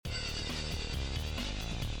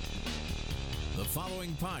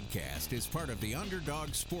following podcast is part of the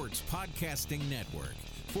Underdog Sports Podcasting Network.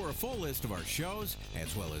 For a full list of our shows,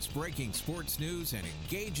 as well as breaking sports news and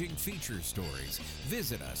engaging feature stories,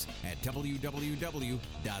 visit us at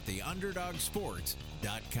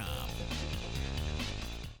www.theunderdogsports.com.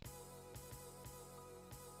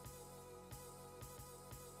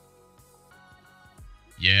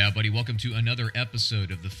 Yeah, buddy, welcome to another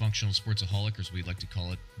episode of the Functional Sportsaholic, or as we like to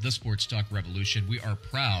call it, the Sports Talk Revolution. We are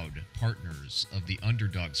proud partners of the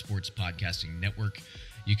Underdog Sports Podcasting Network.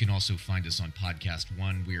 You can also find us on Podcast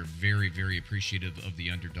One. We are very, very appreciative of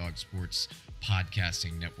the Underdog Sports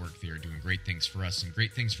Podcasting Network. They are doing great things for us and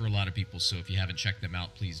great things for a lot of people, so if you haven't checked them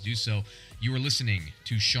out, please do so. You are listening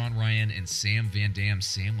to Sean Ryan and Sam Van Dam.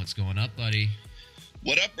 Sam, what's going up, buddy?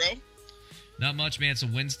 What up, bro? Not much, man. It's a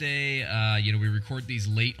Wednesday. We record these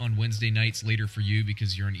late on Wednesday nights, later for you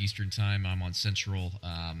because you're on Eastern time. I'm on Central.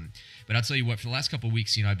 But I'll tell you what, for the last couple of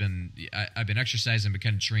weeks, I've been exercising, but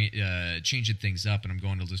kind of changing things up, and I'm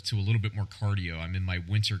going to a little bit more cardio. I'm in my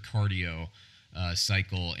winter cardio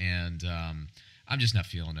cycle, and I'm just not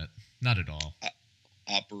feeling it. Not at all.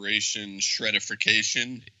 Operation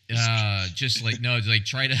Shreddification. Try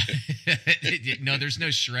to. No, there's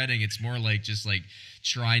no shredding. It's more like just like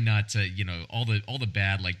try not to, all the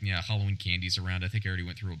bad Halloween candies around. I think I already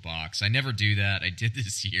went through a box. I never do that. I did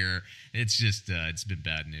this year. It's just it's been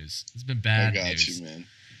bad news. It's been bad news. I got you, man.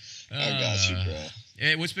 I got you, bro.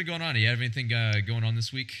 Hey, what's been going on? Do you have anything going on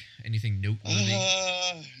this week? Anything noteworthy?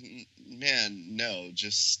 Man, no.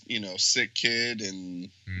 Just sick kid, and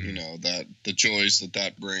that the joys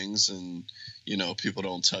that brings, and people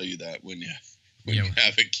don't tell you that when you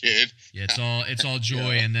have a kid. Yeah, it's all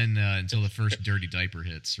joy, and then until the first dirty diaper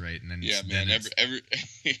hits, right? And then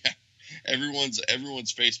everyone's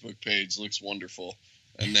Facebook page looks wonderful,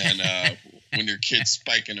 and then when your kid's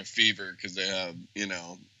spiking a fever because they have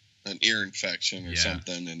an ear infection or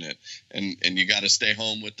something, and you got to stay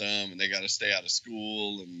home with them, and they got to stay out of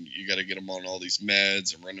school, and you got to get them on all these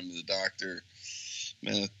meds and run them to the doctor.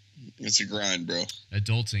 Man, it's a grind, bro.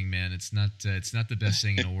 Adulting, man, it's not the best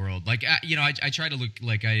thing in the world. Like, I try to look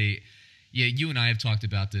like you and I have talked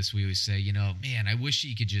about this. We always say, man, I wish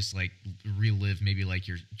you could just like relive maybe like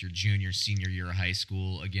your junior, senior year of high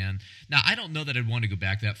school again. Now, I don't know that I'd want to go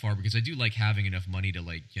back that far because I do like having enough money to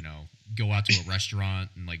like, go out to a restaurant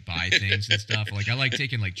and like buy things and stuff. Like I like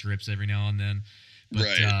taking like trips every now and then. But,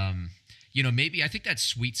 right. Maybe I think that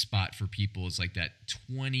sweet spot for people is like that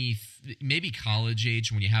 20, maybe college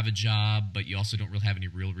age when you have a job, but you also don't really have any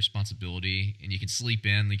real responsibility and you can sleep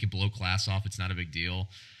in, you can blow class off. It's not a big deal.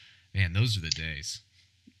 Man, those are the days.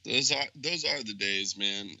 Those are the days,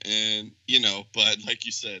 man. And, but like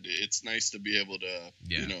you said, it's nice to be able to,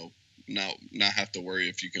 not have to worry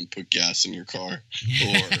if you can put gas in your car or,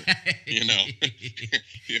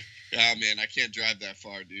 man, I can't drive that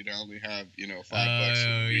far, dude. I only have, $5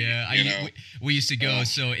 Oh, yeah. We used to go.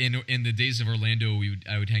 So in the days of Orlando,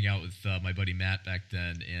 I would hang out with my buddy Matt back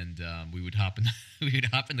then, and we would hop in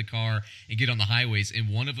the car and get on the highways, and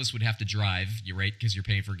one of us would have to drive. You're right, because you're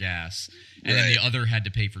paying for gas, and then the other had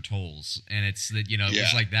to pay for tolls, and it's that it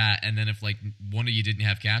was like that. And then if like one of you didn't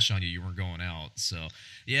have cash on you, you weren't going out. So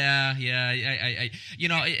I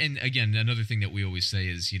and again, another thing that we always say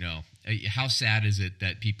is how sad is it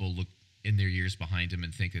that people look in their years behind them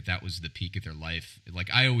and think that was the peak of their life. Like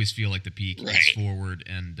I always feel like the peak is forward,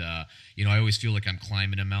 and I always feel like I'm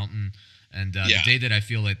climbing a mountain, and the day that I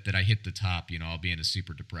feel like that I hit the top, I'll be in a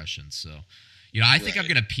super depression. So I think I'm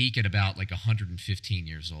gonna peak at about like 115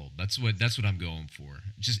 years old. That's what I'm going for.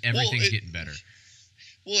 Just everything's getting better.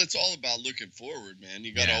 Well, it's all about looking forward, man.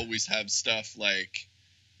 You gotta always have stuff like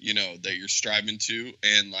that you're striving to,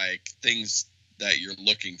 and like things that you're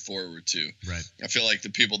looking forward to. Right. I feel like the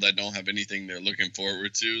people that don't have anything they're looking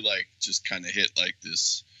forward to, like, just kind of hit like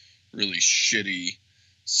this really shitty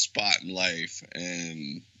spot in life.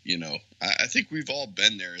 And, I think we've all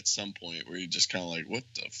been there at some point where you're just kind of like, what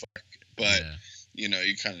the fuck? But, you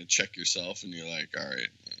kind of check yourself and you're like, all right,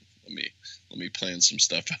 let me plan some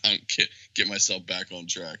stuff out and get myself back on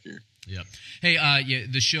track here. Yep. Hey,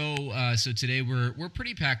 the show. So today we're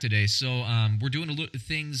pretty packed today. So we're doing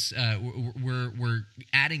things. We're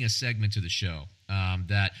adding a segment to the show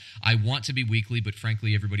that I want to be weekly, but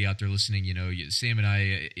frankly, everybody out there listening, Sam and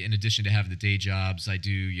I, in addition to having the day jobs, I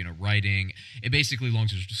do writing. And basically, long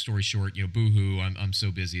story short, boohoo, I'm so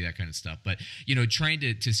busy, that kind of stuff. But trying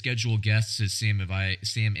to schedule guests, as Sam and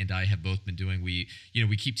I have both been doing. We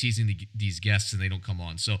keep teasing these guests and they don't come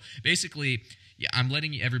on. So basically, I'm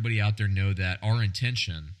letting everybody out there know that our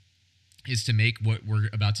intention is to make what we're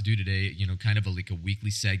about to do today, kind of like a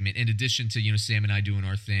weekly segment, in addition to, Sam and I doing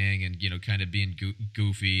our thing and, kind of being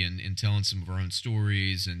goofy and telling some of our own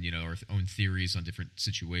stories and, our own theories on different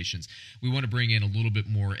situations. We want to bring in a little bit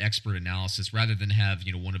more expert analysis rather than have,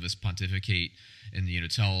 one of us pontificate and,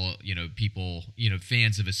 tell, people,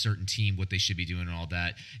 fans of a certain team what they should be doing and all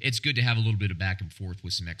that. It's good to have a little bit of back and forth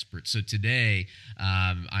with some experts. So today,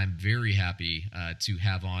 I'm very happy to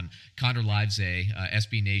have on Connor Livesay,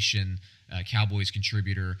 SB Nation Cowboys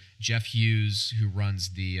contributor, Jeff Hughes, who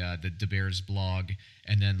runs the Bears blog,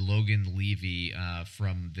 and then Logan Levy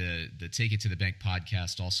from the Take It to the Bank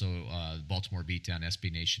podcast, also Baltimore Beatdown,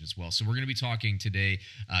 SB Nation as well. So we're going to be talking today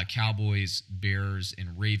Cowboys, Bears,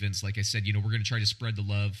 and Ravens. Like I said, we're going to try to spread the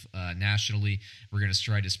love nationally. We're going to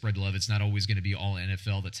try to spread the love. It's not always going to be all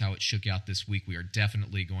NFL. That's how it shook out this week. We are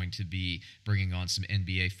definitely going to be bringing on some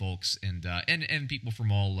NBA folks and people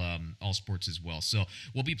from all sports as well. So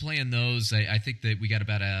we'll be playing those. I think that we got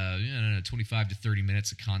about 25 to 30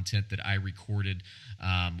 minutes of content that I recorded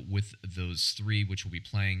with those three, which we'll be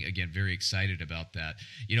playing. Again, very excited about that.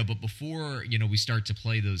 But before we start to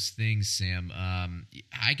play those things, Sam,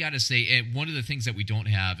 I gotta say, and one of the things that we don't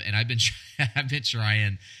have, and I've been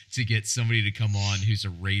trying to get somebody to come on who's a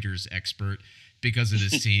Raiders expert because of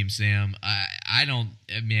this team, Sam. I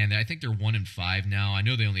think they're 1-5 now. I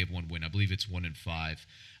know they only have one win. I believe it's 1-5.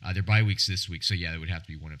 Their bye week's this week, so yeah, it would have to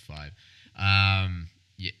be 1-5.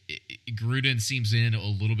 Gruden seems in a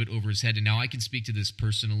little bit over his head, and now I can speak to this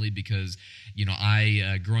personally because,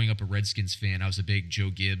 I growing up a Redskins fan, I was a big Joe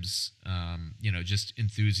Gibbs, just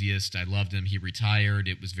enthusiast. I loved him. He retired.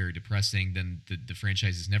 It was very depressing. Then the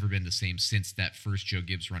franchise has never been the same since that first Joe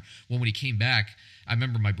Gibbs run. Well, when he came back, I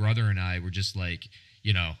remember my brother and I were just like,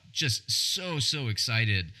 just so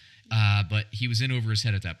excited. But he was in over his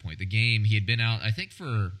head at that point. The game, he had been out, I think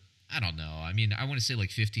for, I don't know. I mean, I want to say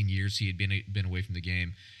like 15 years he had been away from the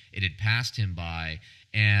game. It had passed him by.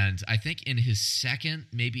 And I think in his second,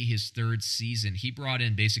 maybe his third season, he brought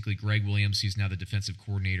in basically Greg Williams, who's now the defensive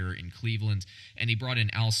coordinator in Cleveland. And he brought in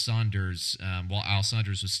Al Saunders while Al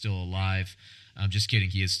Saunders was still alive. I'm just kidding.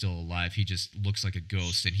 He is still alive. He just looks like a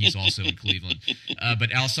ghost, and he's also in Cleveland.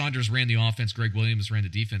 But Al Saunders ran the offense. Greg Williams ran the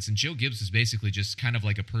defense. And Joe Gibbs is basically just kind of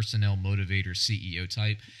like a personnel motivator CEO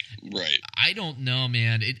type. Right. I don't know,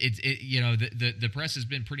 man. The press has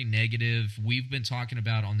been pretty negative. We've been talking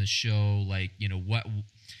about on the show, like, what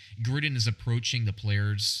Gruden is approaching the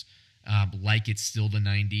players like it's still the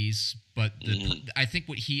 90s. But I think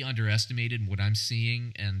what he underestimated and what I'm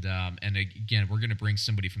seeing, and again, we're going to bring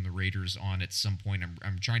somebody from the Raiders on at some point.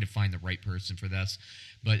 I'm trying to find the right person for this.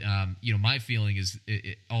 But, my feeling is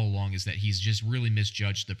all along is that he's just really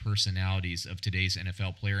misjudged the personalities of today's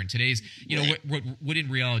NFL player. And today's, what in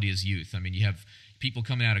reality is youth. I mean, you have people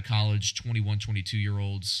coming out of college, 21,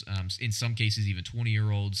 22-year-olds, in some cases even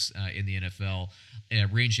 20-year-olds in the NFL,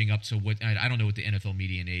 ranging up to what I don't know what the NFL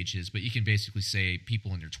median age is, but you can basically say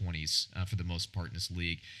people in their 20s for the most part in this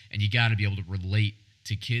league. And you got to be able to relate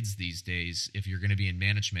to kids these days if you're going to be in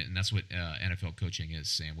management, and that's what NFL coaching is.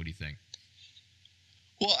 Sam, what do you think?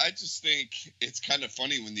 Well, I just think it's kind of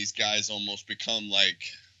funny when these guys almost become like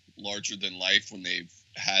larger than life when they've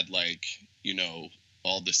had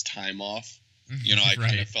all this time off. I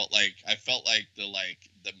kind of felt like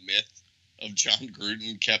the myth of John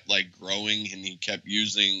Gruden kept growing, and he kept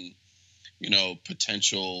using,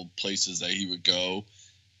 potential places that he would go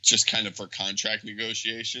just kind of for contract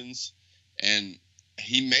negotiations. And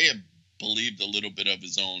he may have believed a little bit of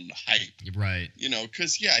his own hype, right?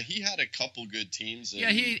 Because he had a couple good teams.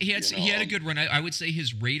 And, he had a good run. I would say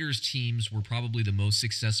his Raiders teams were probably the most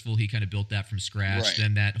successful. He kind of built that from scratch. Right.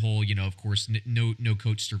 Then that whole, of course, no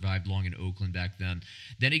coach survived long in Oakland back then.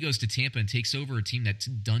 Then he goes to Tampa and takes over a team that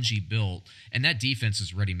Dungy built, and that defense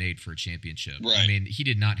is ready made for a championship. Right. I mean, he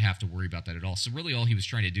did not have to worry about that at all. So really, all he was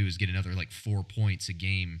trying to do is get another 4 points a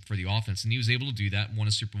game for the offense, and he was able to do that and won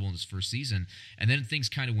a Super Bowl in his first season. And then things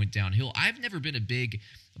kind of went downhill. I've never been a big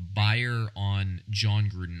buyer on John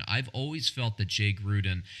Gruden. I've always felt that Jay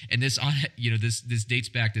Gruden, and this dates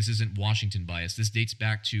back. This isn't Washington bias. This dates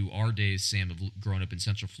back to our days, Sam, of growing up in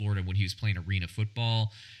Central Florida when he was playing arena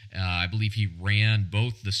football. I believe he ran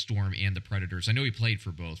both the Storm and the Predators. I know he played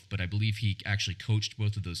for both, but I believe he actually coached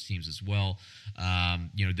both of those teams as well.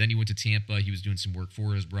 Then he went to Tampa. He was doing some work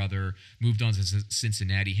for his brother. Moved on to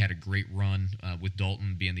Cincinnati. Had a great run with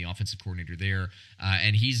Dalton being the offensive coordinator there.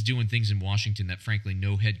 And he's doing things in Washington that, frankly,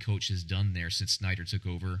 no head coach has done there since Snyder took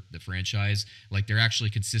over the franchise. Like, they're actually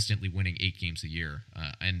consistently winning 8 games a year,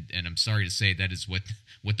 and I'm sorry to say that is what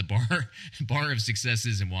the bar of success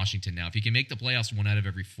is in Washington now. If you can make the playoffs 1 out of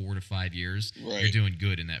every 4 to 5 years, right, you're doing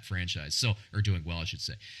good in that franchise. So, or doing well, I should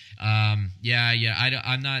say. I'm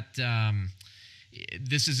not.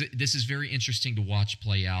 This is very interesting to watch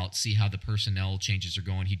play out. See how the personnel changes are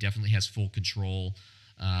going. He definitely has full control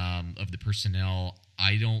of the personnel.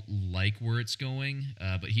 I don't like where it's going,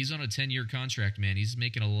 but he's on a 10-year contract, man. He's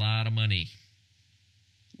making a lot of money.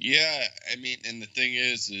 Yeah, I mean, and the thing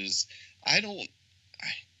is I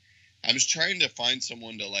was trying to find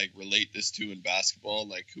someone to like relate this to in basketball,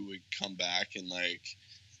 like who would come back and like,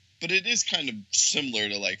 but it is kind of similar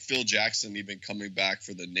to like Phil Jackson even coming back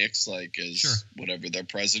for the Knicks, like as whatever their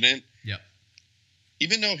president. Yep.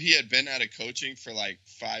 Even though he had been out of coaching for like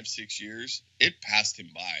 5-6 years, it passed him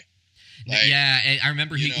by. Like, yeah, I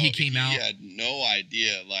remember he came out. He had no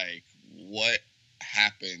idea like what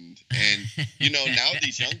happened, and now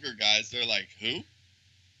these younger guys, they're like, who?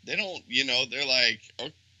 They don't, they're like,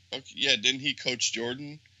 okay, yeah, didn't he coach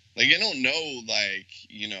Jordan? Like, they don't know, like,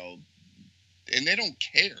 and they don't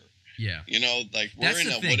care. Yeah. Like, we're in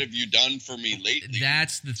a what have you done for me lately?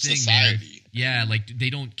 That's the thing, society. Man. Yeah, like, they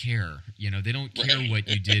don't care. They don't care what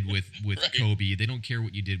you did with right. Kobe. They don't care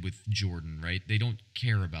what you did with Jordan, right? They don't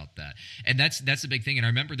care about that. And that's the big thing. And I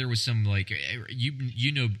remember there was some, like,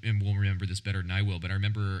 you know, and will remember this better than I will, but I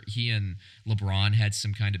remember he and LeBron had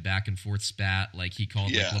some kind of back and forth spat. Like, he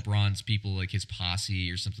called like LeBron's people like his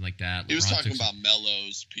posse or something like that. He was talking about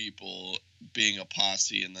Melo's people being a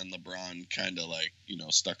posse, and then LeBron kind of like,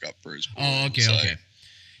 stuck up for his boy. Oh, okay, so, okay.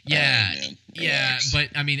 Yeah, man, yeah, but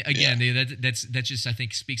I mean, again, that's just, I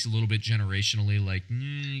think, speaks a little bit generationally. Like,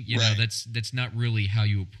 know, that's not really how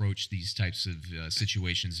you approach these types of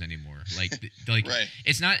situations anymore. Like, right.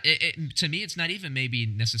 It's not. To me, it's not even maybe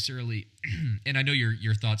necessarily. And I know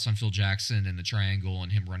your thoughts on Phil Jackson and the triangle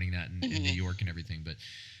and him running that in New York and everything, but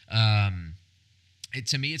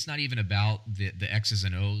to me, it's not even about the X's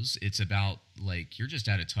and O's. It's about, like, you're just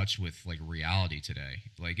out of touch with, like, reality today.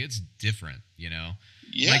 Like, it's different, Yeah.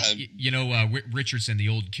 Like, Richardson, the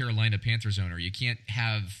old Carolina Panthers owner, you can't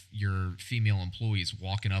have your female employees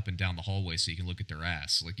walking up and down the hallway so you can look at their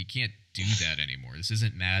ass. Like, you can't do that anymore. This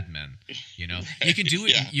isn't Mad Men, Right. You can do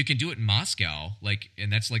it. Yeah. You can do it in Moscow, like, and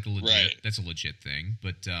that's like a legit. Right. That's a legit thing.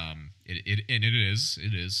 But it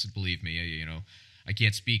is. Believe me, I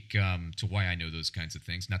can't speak to why I know those kinds of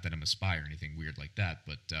things. Not that I'm a spy or anything weird like that,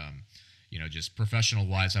 but just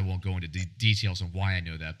professional-wise, I won't go into details on why I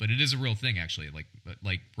know that. But it is a real thing, actually.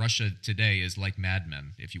 Like Russia today is like Mad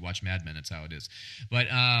Men. If you watch Mad Men, that's how it is. But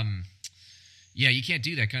you can't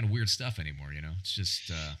do that kind of weird stuff anymore. It's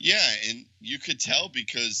just yeah, and you could tell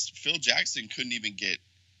because Phil Jackson couldn't even get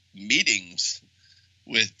meetings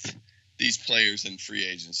with these players in free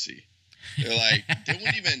agency. They're like, they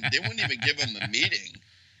wouldn't even give him a meeting.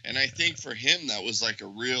 And I think for him, that was like a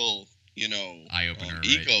real, eye-opener,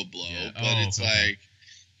 ego right? blow. Yeah. But it's like,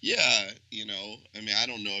 I mean, I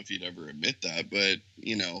don't know if he'd ever admit that, but,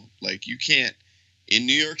 like, you can't, in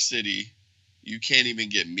New York City, you can't even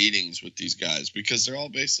get meetings with these guys because they're all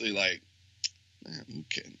basically like, man,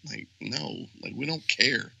 like, no, like, we don't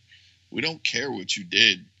care. We don't care what you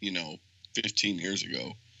did, 15 years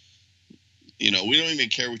ago. We don't even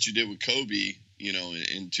care what you did with Kobe,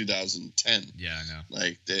 in 2010. Yeah, I know.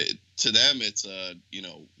 Like, to them, it's,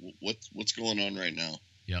 what's going on right now.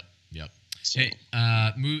 Yep. So. Hey,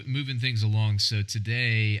 moving things along. So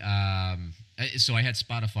today, so I had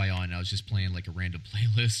Spotify on. And I was just playing like a random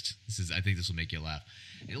playlist. I think this will make you laugh.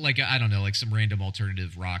 Like, I don't know, like some random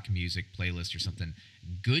alternative rock music playlist or something.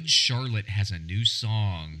 Good Charlotte has a new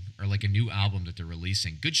song or like a new album that they're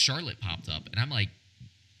releasing. Good Charlotte popped up, and I'm like,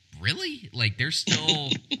 really? Like, they're still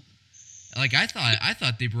like, I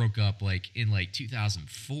thought they broke up like in like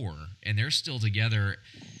 2004, and they're still together.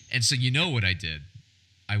 And so what I did?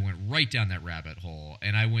 I went right down that rabbit hole,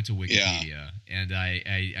 and I went to Wikipedia, and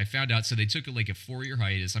I found out. So they took like a 4-year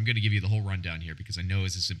hiatus. I'm going to give you the whole rundown here because I know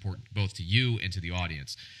this is important both to you and to the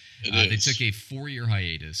audience. They took a 4-year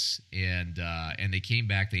hiatus, and they came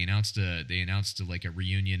back. They announced like a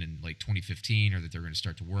reunion in like 2015, or that they're going to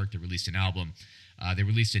start to work. They released an album. They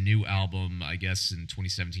released a new album, I guess, in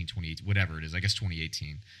 2017, 2018, whatever it is. I guess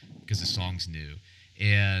 2018, because the song's new.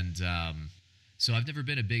 And so I've never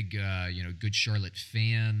been a big, Good Charlotte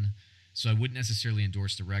fan, so I wouldn't necessarily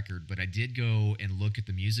endorse the record. But I did go and look at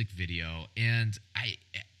the music video, and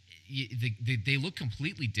they look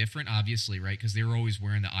completely different, obviously, right? Because they were always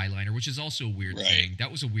wearing the eyeliner, which is also a weird thing.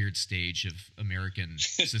 That was a weird stage of American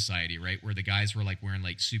society, right? Where the guys were like wearing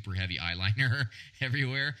like super heavy eyeliner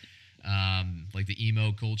everywhere. like the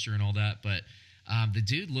emo culture and all that. But the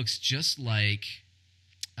dude looks just like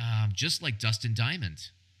Dustin Diamond.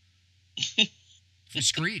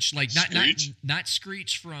 Screech, like not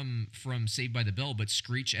Screech from Saved by the Bell, but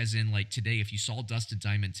Screech as in like today. If you saw Dustin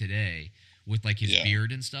Diamond today with like his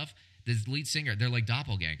beard and stuff, the lead singer, they're like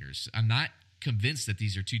doppelgangers. I'm not convinced that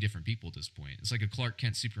these are two different people at this point. It's like a Clark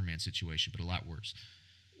Kent Superman situation, but a lot worse.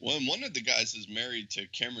 Well, and one of the guys is married to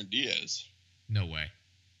Cameron Diaz. No way.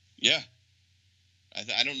 Yeah.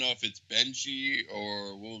 I don't know if it's Benji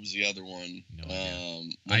or what was the other one? No idea.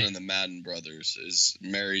 One of the Madden brothers is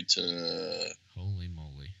married to. Holy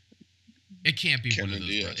moly! It can't be Cameron one of those.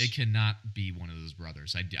 Diaz. It cannot be one of those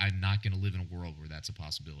brothers. I'm not going to live in a world where that's a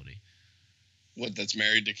possibility. What? That's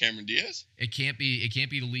married to Cameron Diaz? It can't be. It can't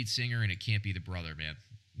be the lead singer, and it can't be the brother, man.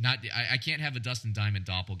 I can't have a Dustin Diamond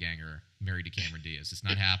doppelganger married to Cameron Diaz. It's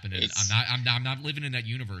not happening. I'm not living in that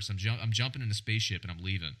universe. I'm jumping in a spaceship and I'm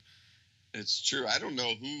leaving. It's true. I don't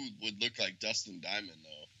know who would look like Dustin Diamond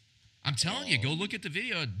though. I'm telling you, go look at the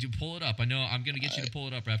video. Pull it up. I know I'm going to get you to pull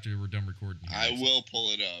it up after we're done recording. I will pull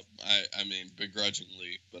it up. I mean,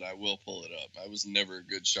 begrudgingly, but I will pull it up. I was never a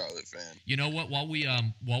good Charlotte fan. You know what? While we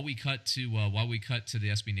cut to the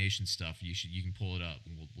SB Nation stuff, you can pull it up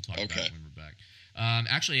and we'll talk about it when we're back.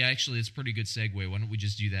 Actually, it's a pretty good segue. Why don't we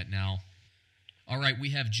just do that now? All right, we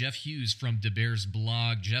have Jeff Hughes from De Bears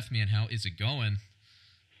blog. Jeff, man, how is it going?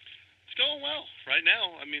 It's going well right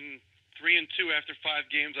now. I mean, 3-2 after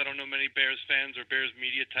 5 games. I don't know many Bears fans or Bears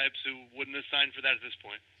media types who wouldn't have signed for that at this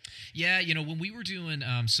point. Yeah, when we were doing,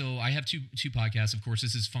 so I have two podcasts. Of course,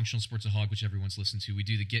 this is Functional Sportsaholic, which everyone's listened to. We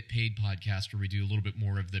do the Get Paid podcast, where we do a little bit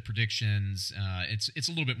more of the predictions. It's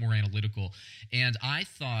a little bit more analytical, and I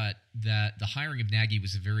thought that the hiring of Nagy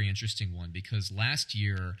was a very interesting one because last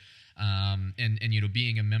year. And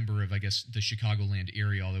being a member of, I guess, the Chicagoland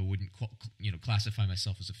area, although I wouldn't classify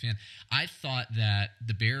myself as a fan, I thought that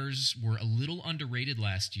the Bears were a little underrated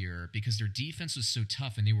last year because their defense was so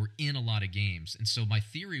tough and they were in a lot of games. And so my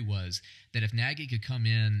theory was that if Nagy could come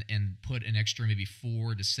in and put an extra maybe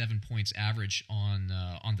 4 to 7 points average on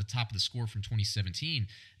the top of the score from 2017,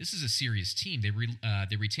 this is a serious team. They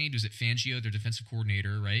retained, was it Fangio, their defensive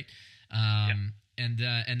coordinator, right? Yep. And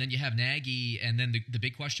then you have Nagy, and then the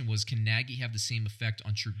big question was, can Nagy have the same effect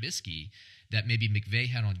on Trubisky that maybe McVay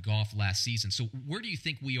had on Goff last season? So where do you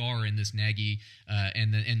think we are in this Nagy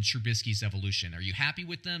and Trubisky's evolution? Are you happy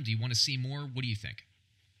with them? Do you want to see more? What do you think?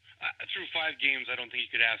 Through 5 games, I don't think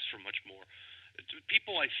you could ask for much more.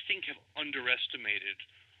 People, I think, have underestimated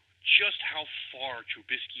just how far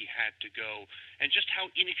Trubisky had to go and just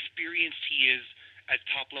how inexperienced he is at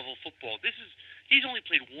top-level football. He's only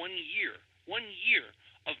played 1 year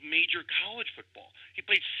of major college football. He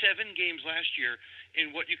played 7 games last year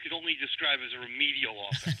in what you could only describe as a remedial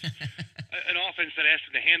offense. An offense that asked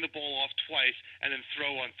him to hand the ball off twice and then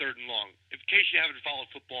throw on 3rd and long. In case you haven't followed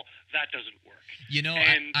football, that doesn't work.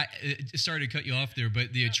 I sorry to cut you off there,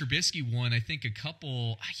 but the Trubisky won, I think,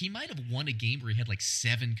 he might have won a game where he had like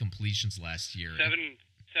 7 completions last year. 7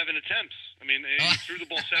 attempts. I mean, he threw the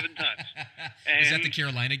ball 7 times. Was that the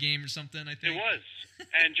Carolina game or something, I think? It was.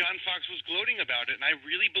 And John Fox was gloating about it, and I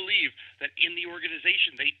really believe that in the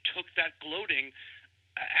organization they took that gloating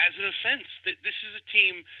as an offense. That this is a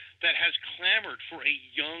team that has clamored for a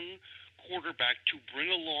young quarterback to bring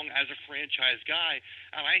along as a franchise guy,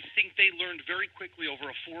 and I think they learned very quickly over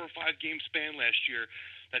a 4 or 5 game span last year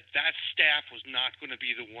that staff was not going to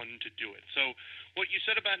be the one to do it. So what you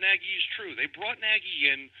said about Nagy is true. They brought Nagy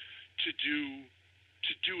in to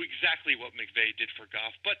do exactly what McVay did for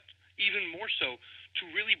Goff, but even more so to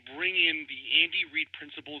really bring in the Andy Reid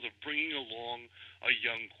principles of bringing along a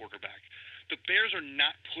young quarterback. The Bears are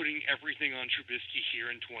not putting everything on Trubisky here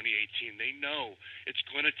in 2018. They know it's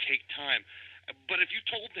going to take time. But if you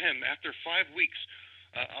told them after 5 weeks,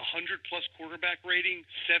 100-plus quarterback rating,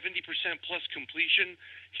 70% plus completion,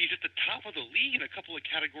 he's at the top of the league in a couple of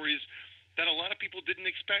categories that a lot of people didn't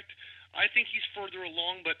expect, I think he's further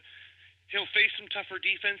along, but he'll face some tougher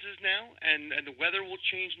defenses now, and the weather will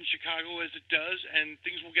change in Chicago as it does, and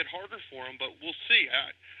things will get harder for him, but we'll see.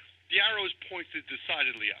 The arrow is pointed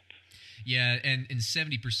decidedly up. Yeah, and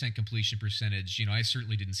 70% completion percentage, I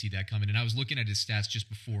certainly didn't see that coming. And I was looking at his stats just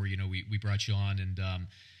before, we brought you on, and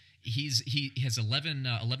he has 11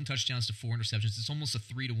 touchdowns to 4 interceptions. It's almost a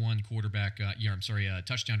 3-to-1 quarterback.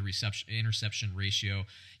 Touchdown to interception ratio.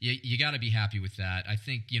 You got to be happy with that. I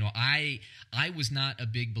think I was not a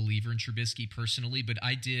big believer in Trubisky personally, but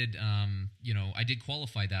I did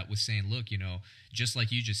qualify that with saying, look, just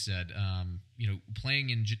like you just said,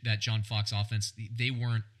 playing in that John Fox offense, they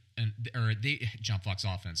weren't John Fox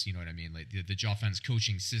offense, you know what I mean? Like the offense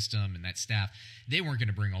coaching system and that staff, they weren't going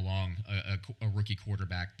to bring along a rookie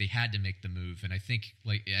quarterback. They had to make the move, and I think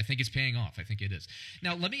it's paying off. I think it is.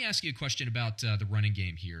 Now, let me ask you a question about the running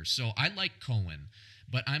game here. So I like Cohen,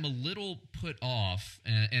 but I'm a little put off,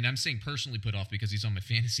 and I'm saying personally put off because he's on my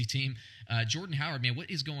fantasy team. Jordan Howard, man, what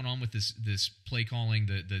is going on with this play calling,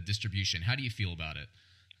 the distribution? How do you feel about it?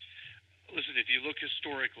 Listen, if you look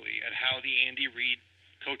historically at how the Andy Reid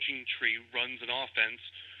coaching tree runs an offense,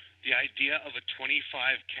 the idea of a 25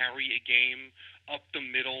 carry a game up the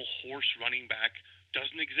middle horse running back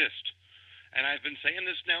doesn't exist. And I've been saying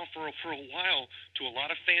this now for a while to a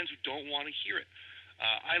lot of fans who don't want to hear it.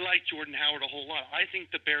 I like Jordan Howard a whole lot. I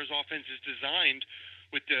think the Bears offense is designed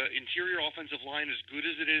with the interior offensive line as good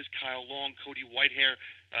as it is. Kyle Long, Cody Whitehair,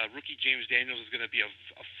 rookie James Daniels is going to be a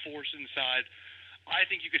force inside. I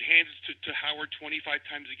think you could hand it to Howard 25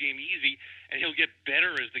 times a game easy, and he'll get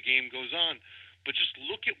better as the game goes on. But just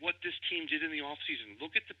look at what this team did in the offseason.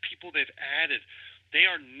 Look at the people they've added. They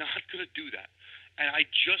are not going to do that. And I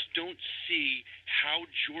just don't see how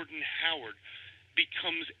Jordan Howard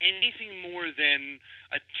becomes anything more than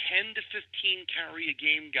a 10 to 15 carry a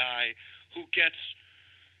game guy who gets,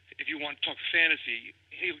 if you want to talk fantasy,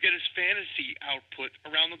 he'll get his fantasy output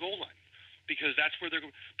around the goal line because that's where they're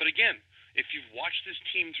going. But again, if you've watched this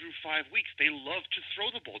team through 5 weeks, they love to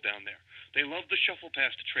throw the ball down there. They love the shuffle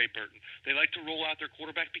pass to Trey Burton. They like to roll out their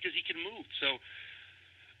quarterback because he can move. So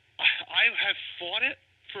I have fought it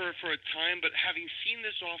for a time, but having seen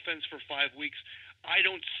this offense for 5 weeks, I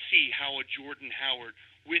don't see how a Jordan Howard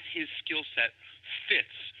with his skill set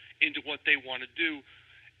fits into what they want to do.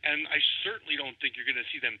 And I certainly don't think you're going to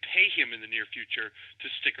see them pay him in the near future to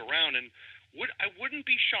stick around. And I wouldn't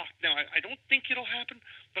be shocked. Now, I don't think it'll happen,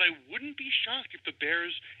 but I wouldn't be shocked if the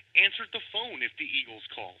Bears answered the phone if the Eagles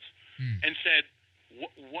called and said,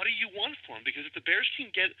 what do you want for him? Because if the Bears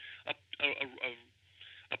can get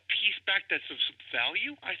a piece back that's of some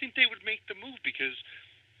value, I think they would make the move because,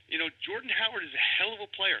 Jordan Howard is a hell of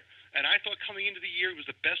a player. And I thought coming into the year he was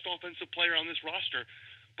the best offensive player on this roster,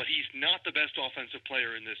 but he's not the best offensive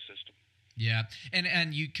player in this system. Yeah,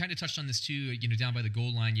 and you kind of touched on this too. Down by the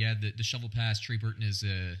goal line, the shovel pass. Trey Burton is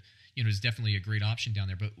is definitely a great option down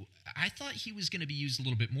there. But I thought he was going to be used a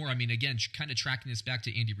little bit more. I mean, again, kind of tracking this back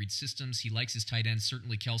to Andy Reid's systems. He likes his tight ends.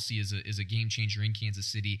 Certainly, Kelsey is a game changer in Kansas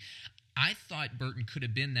City. I thought Burton could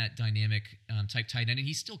have been that dynamic type tight end, and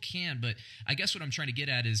he still can. But I guess what I'm trying to get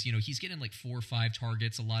at is, he's getting like 4 or 5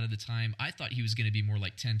 targets a lot of the time. I thought he was going to be more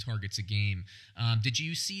like 10 targets a game. Did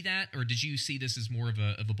you see that, or did you see this as more of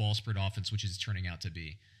a ball spread offense, which is turning out to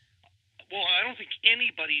be? Well, I don't think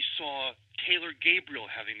anybody saw Taylor Gabriel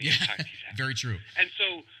having the impact he's had. Very true. And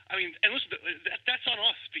so, and listen, that's on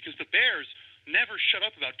us because the Bears never shut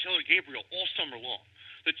up about Taylor Gabriel all summer long.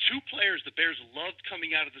 The 2 players the Bears loved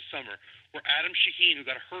coming out of the summer were Adam Shaheen, who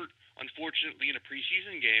got hurt, unfortunately, in a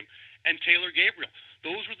preseason game, and Taylor Gabriel.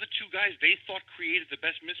 Those were the 2 guys they thought created the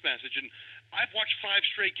best mismatch. And I've watched 5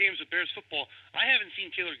 straight games of Bears football. I haven't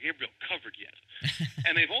seen Taylor Gabriel covered yet.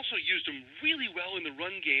 And they've also used him really well in the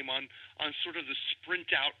run game on sort of the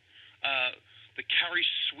sprint out, the carry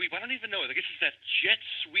sweep. I don't even know. I guess it's that jet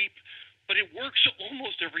sweep, but it works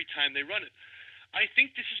almost every time they run it. I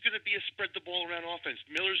think this is going to be a spread the ball around offense.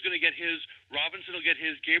 Miller's going to get his, Robinson will get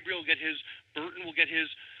his, Gabriel will get his, Burton will get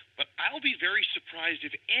his. But I'll be very surprised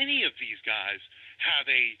if any of these guys have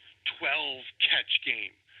a 12-catch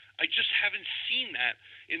game. I just haven't seen that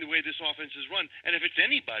in the way this offense is run. And if it's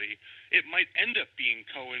anybody, it might end up being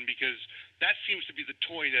Cohen because that seems to be the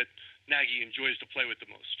toy that Nagy enjoys to play with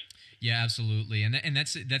the most. Yeah, absolutely, and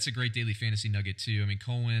that's a great daily fantasy nugget too. I mean,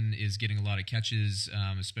 Cohen is getting a lot of catches,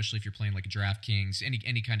 especially if you're playing like a DraftKings,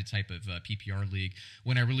 any kind of type of PPR league.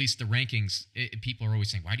 When I released the rankings, people are always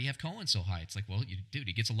saying, "Why do you have Cohen so high?" It's like, well, dude,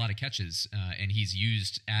 he gets a lot of catches, and he's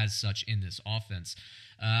used as such in this offense.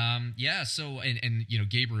 So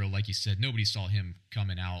Gabriel, like you said, nobody saw him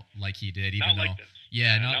coming out like he did, even not though. Like this.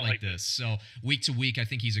 Yeah, not like this. So week to week, I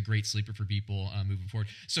think he's a great sleeper for people moving forward.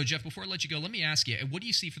 So Jeff, before I let you go, let me ask you, what do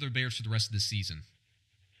you see for the Bears for the rest of the season?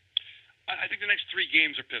 I think the next 3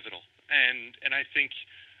 games are pivotal, and I think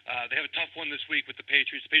they have a tough one this week with the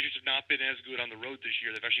Patriots. The Patriots have not been as good on the road this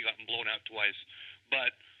year. They've actually gotten blown out twice,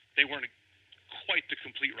 but they weren't quite the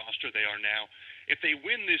complete roster they are now. If they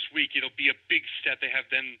win this week, it'll be a big step. They have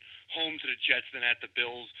then home to the Jets, then at the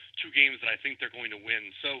Bills, 2 games that I think they're going to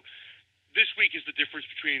win. So this week is the difference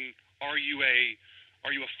between are you a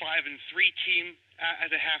 5-3 team at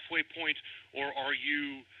a halfway point, or are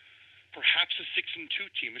you perhaps a 6-2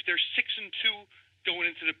 team? If they're 6-2 going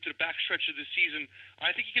into the backstretch of the season,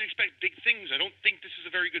 I think you can expect big things. I don't think this is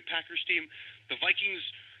a very good Packers team. The Vikings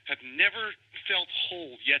have never felt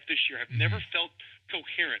whole yet this year, have never felt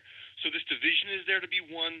coherent. So this division is there to be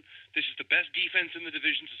won. This is the best defense in the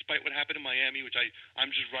division, despite what happened in Miami, which I'm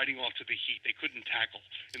just writing off to the Heat. They couldn't tackle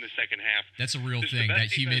in the second half. That's a real thing. That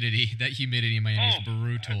humidity in Miami is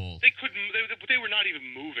brutal. They couldn't. They were not even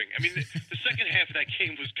moving. I mean, the second half of that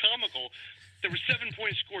game was comical. There were 7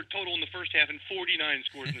 points scored total in the first half and 49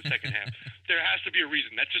 scored in the second half. There has to be a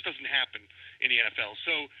reason. That just doesn't happen in the NFL.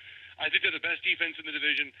 So I think they're the best defense in the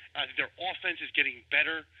division. I think their offense is getting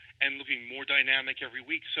better and looking more dynamic every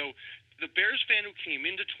week. So the Bears fan who came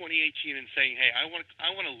into 2018 and saying, hey, I want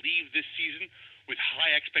to leave this season with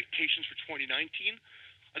high expectations for 2019,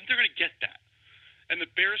 I think they're going to get that. And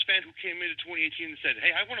the Bears fan who came into 2018 and said,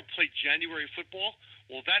 hey, I want to play January football,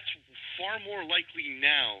 well, that's far more likely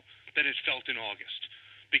now than it felt in August,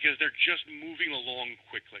 because they're just moving along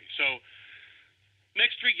quickly. So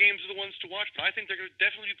next 3 games are the ones to watch, but I think they're going to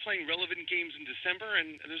definitely be playing relevant games in December,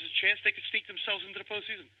 and there's a chance they could sneak themselves into the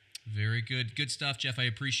postseason. Very good. Good stuff, Jeff. I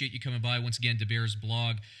appreciate you coming by. Once again, DeBear's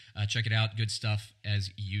blog. Check it out. Good stuff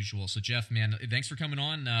as usual. So, Jeff, man, thanks for coming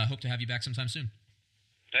on. Hope to have you back sometime soon.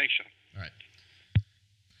 Thanks, Sean.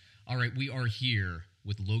 All right. We are here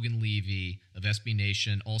with Logan Levy of SB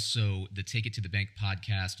Nation, also the Take It to the Bank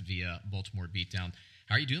podcast via Baltimore Beatdown.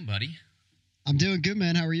 How are you doing, buddy? I'm doing good,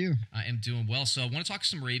 man. How are you? I am doing well. So I want to talk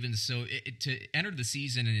some Ravens. So to enter the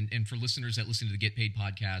season, and for listeners that listen to the Get Paid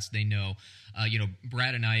podcast, they know,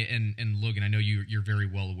 Brad and I and Logan, I know you're very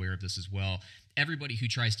well aware of this as well. Everybody who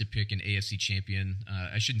tries to pick an AFC champion,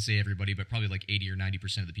 I shouldn't say everybody, but probably like 80 or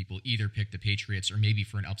 90% of the people either pick the Patriots, or maybe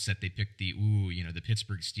for an upset they pick the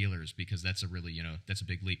Pittsburgh Steelers, because that's a really, that's a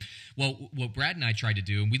big leap. Well, what Brad and I tried to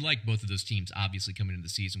do, and we like both of those teams obviously coming into the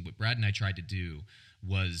season, what Brad and I tried to do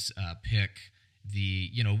was pick the,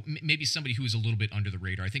 maybe somebody who was a little bit under the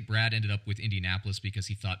radar. I think Brad ended up with Indianapolis because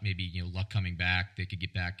he thought maybe, luck coming back, they could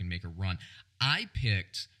get back and make a run. I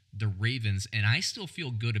picked the Ravens, and I still feel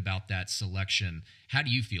good about that selection. How do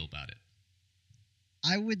you feel about it?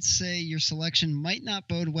 I would say your selection might not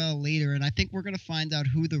bode well later, and I think we're going to find out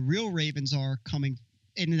who the real Ravens are coming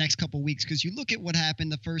in the next couple of weeks, because you look at what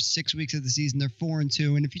happened the first 6 weeks of the season, they're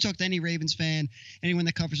 4-2, and if you talk to any Ravens fan, anyone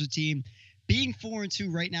that covers the team, being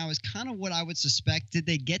 4-2 right now is kind of what I would suspect. Did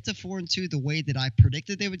they get to 4-2 the way that I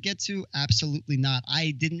predicted they would get to? Absolutely not.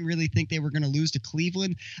 I didn't really think they were going to lose to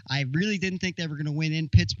Cleveland. I really didn't think they were going to win in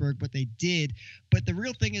Pittsburgh, but they did. But the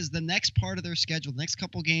real thing is the next part of their schedule, the next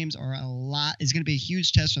couple games is going to be a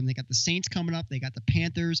huge test for them. They got the Saints coming up. They got the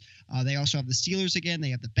Panthers. They also have the Steelers again. They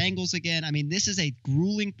have the Bengals again. I mean, this is a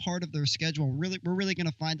grueling part of their schedule. We're really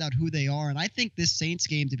going to find out who they are. And I think this Saints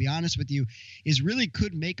game, to be honest with you,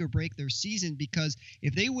 could make or break their season, because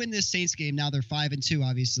if they win this Saints game, now they're 5-2,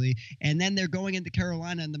 obviously, and then they're going into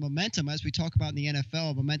Carolina, and the momentum, as we talk about in the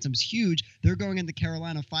NFL, momentum's huge. They're going into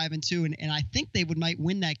Carolina 5-2, and I think they might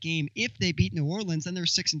win that game if they beat New Orleans. Then they're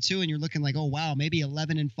 6-2, and you're looking like, oh wow, maybe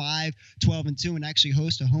 11-5, 12-2, and actually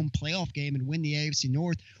host a home playoff game and win the AFC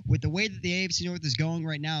North. With the way that the AFC North is going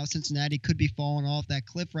right now, Cincinnati could be falling off that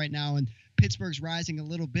cliff right now, and Pittsburgh's rising a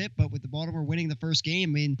little bit, but with the Baltimore winning the first game,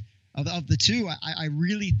 I mean, of the two, I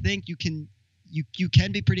really think you can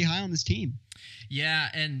be pretty high on this team. Yeah,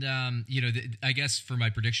 and I guess for my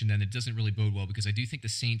prediction then, it doesn't really bode well, because I do think the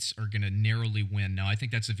Saints are going to narrowly win. Now, I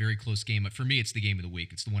think that's a very close game, but for me, it's the game of the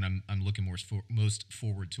week. It's the one I'm looking most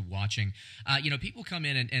forward to watching. People come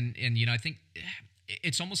in and I think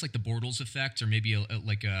it's almost like the Bortles effect, or maybe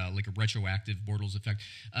like a retroactive Bortles effect.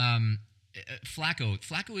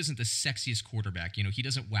 Flacco isn't the sexiest quarterback. He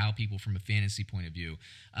doesn't wow people from a fantasy point of view.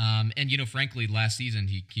 Frankly, last season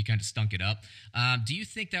he kind of stunk it up. Do you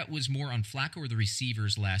think that was more on Flacco or the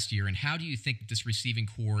receivers last year? And how do you think this receiving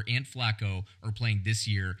core and Flacco are playing this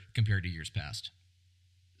year compared to years past?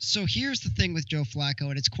 So here's the thing with Joe Flacco,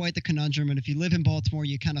 and it's quite the conundrum, and if you live in Baltimore,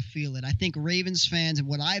 you kind of feel it. I think Ravens fans, and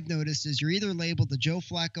what I've noticed is you're either labeled a Joe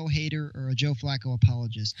Flacco hater or a Joe Flacco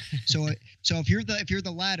apologist. So if you're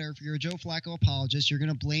the latter, if you're a Joe Flacco apologist, you're going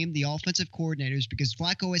to blame the offensive coordinators, because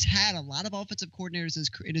Flacco has had a lot of offensive coordinators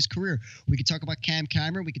in his career. We could talk about Cam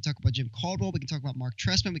Cameron, we could talk about Jim Caldwell, we can talk about Mark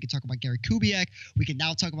Trestman, we can talk about Gary Kubiak, we can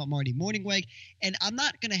now talk about Marty Mornhinweg, and I'm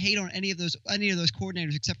not going to hate on any of those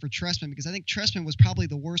coordinators except for Trestman, because I think Trestman was probably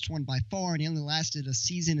the worst one by far, and he only lasted a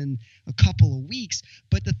season and a couple of weeks.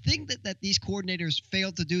 But the thing that these coordinators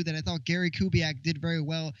failed to do that I thought Gary Kubiak did very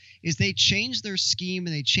well is they changed their scheme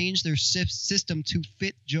and they changed their system to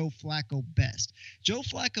fit Joe Flacco best. Joe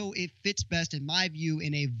Flacco, it fits best, in my view,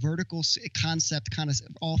 in a vertical concept kind of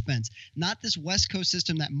offense, not this West Coast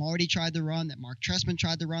system that Marty tried to run, that Mark Trestman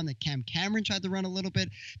tried to run, that Cam Cameron tried to run a little bit,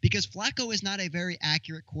 because Flacco is not a very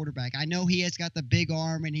accurate quarterback. I know he has got the big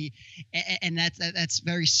arm, and that's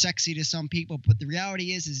very very sexy to some people, but the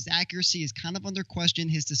reality is his accuracy is kind of under question.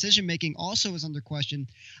 His decision making also is under question.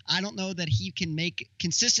 I don't know that he can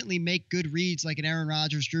consistently make good reads like an Aaron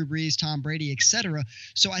Rodgers, Drew Brees, Tom Brady, etc.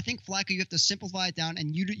 So I think Flacco, you have to simplify it down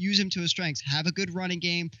and use him to his strengths. Have a good running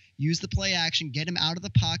game, use the play action, get him out of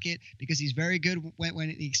the pocket because he's very good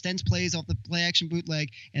when he extends plays off the play action bootleg,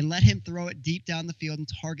 and let him throw it deep down the field and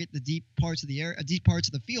target the deep parts of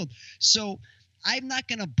the field. So I'm not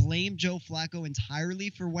going to blame Joe Flacco entirely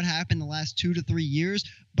for what happened the last 2 to 3 years,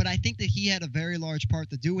 but I think that he had a very large part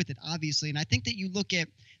to do with it, obviously. And I think that you look at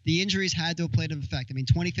the injuries had to have played an effect. I mean,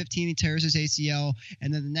 2015 he tears his ACL,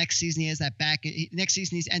 and then the next season he has that back. Next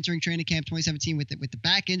season he's entering training camp 2017 with the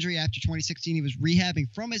back injury. After 2016 he was rehabbing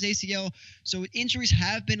from his ACL. So injuries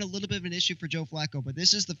have been a little bit of an issue for Joe Flacco, but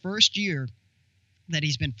this is the first year that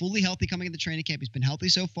he's been fully healthy coming into training camp. He's been healthy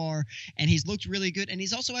so far, and he's looked really good, and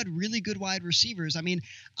he's also had really good wide receivers. I mean,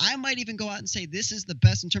 I might even go out and say this is the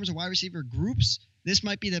best in terms of wide receiver groups. This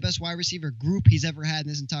might be the best wide receiver group he's ever had in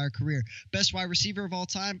his entire career. Best wide receiver of all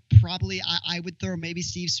time, probably I would throw maybe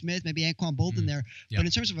Steve Smith, maybe Anquan Bolden there. Yep. But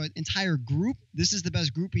in terms of an entire group, this is the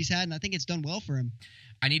best group he's had, and I think it's done well for him.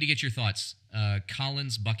 I need to get your thoughts.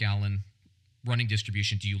 Collins, Buck Allen, running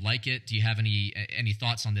distribution. Do you like it? Do you have any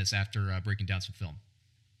thoughts on this after breaking down some film?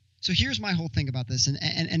 So here's my whole thing about this,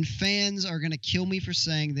 and fans are going to kill me for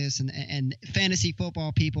saying this, and fantasy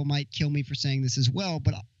football people might kill me for saying this as well,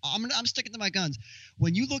 but I'm sticking to my guns.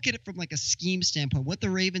 When you look at it from like a scheme standpoint, what the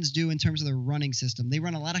Ravens do in terms of their running system, they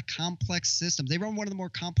run a lot of complex systems. They run one of the more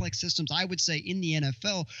complex systems, I would say, in the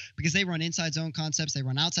NFL, because they run inside zone concepts, they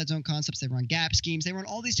run outside zone concepts, they run gap schemes, they run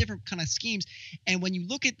all these different kind of schemes. And when you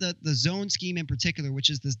look at the zone scheme in particular,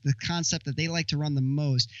 which is the concept that they like to run the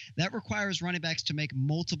most, that requires running backs to make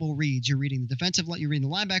multiple reads. You're reading the defensive, you're reading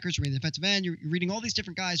the linebackers, you're reading the defensive end, you're reading all these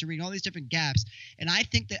different guys, you're reading all these different gaps. And I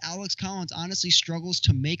think that Alex Collins honestly struggles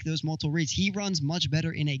to make those multiple reads. He runs much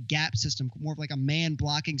better in a gap system, more of like a man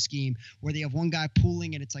blocking scheme where they have one guy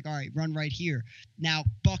pulling and it's like, all right, run right here. Now,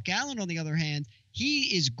 Buck Allen, on the other hand,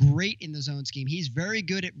 he is great in the zone scheme. He's very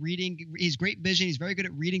good at reading. He's great vision. He's very good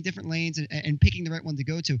at reading different lanes and picking the right one to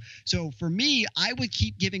go to. So for me, I would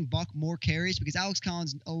keep giving Buck more carries because Alex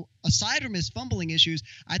Collins, aside from his fumbling issues,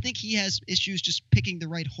 I think he has issues just picking the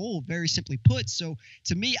right hole, very simply put. So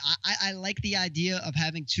to me, I like the idea of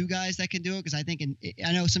having two guys that can do it because I think,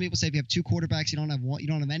 I know some people say if you have two quarterbacks, you don't have one, you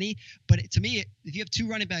don't have any. But to me, if you have two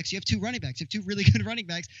running backs, you have two running backs. You have two really good running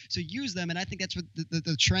backs. So use them, and I think that's what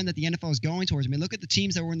the trend that the NFL is going towards. I mean, look at the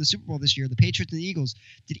teams that were in the Super Bowl this year, the Patriots and the Eagles.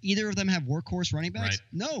 Did either of them have workhorse running backs?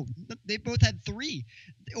 Right. No, they both had three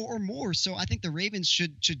or more. So I think the Ravens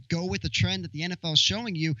should go with the trend that the NFL is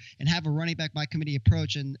showing you and have a running back by committee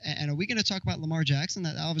approach. And are we going to talk about Lamar Jackson?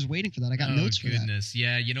 I was waiting for that. I got notes for that. Oh, goodness.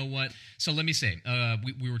 Yeah, you know what? So let me say,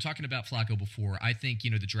 we were talking about Flacco before. I think,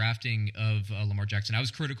 the drafting of Lamar Jackson, I was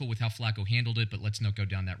critical with how Flacco handled it, but let's not go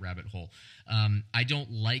down that rabbit hole. I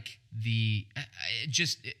don't like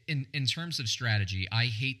just in terms of strategy, I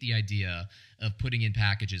hate the idea of putting in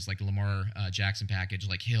packages like Lamar Jackson package,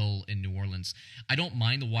 like Hill in New Orleans. I don't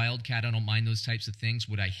mind the Wildcat. I don't mind those types of things.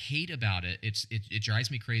 What I hate about it, it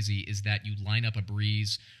drives me crazy, is that you line up a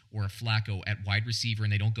Breeze or a Flacco at wide receiver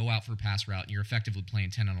and they don't go out for a pass route and you're effectively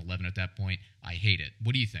playing 10 on 11 at that point. I hate it.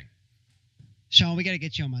 What do you think? Sean, we got to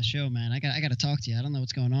get you on my show, man. I got to talk to you. I don't know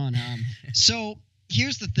what's going on. So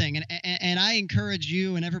here's the thing, and I encourage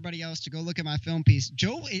you and everybody else to go look at my film piece.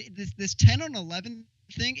 Joe, this 10 on 11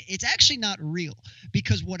 thing, it's actually not real,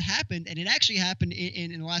 because what happened, and it actually happened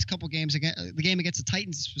in the last couple games, the game against the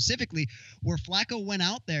Titans specifically, where Flacco went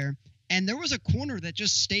out there and there was a corner that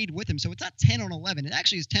just stayed with him. So it's not 10 on 11. It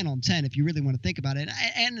actually is 10 on 10 if you really want to think about it.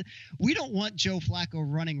 And we don't want Joe Flacco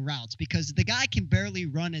running routes because the guy can barely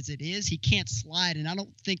run as it is. He can't slide, and I don't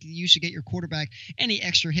think you should get your quarterback any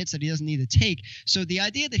extra hits that he doesn't need to take. So the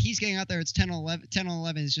idea that he's getting out there, it's 10 on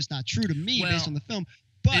 11 is just not true to me based on the film.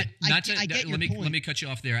 But I get your point. Let me cut you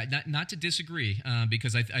off there. Not to disagree,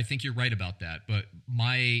 because I think you're right about that. But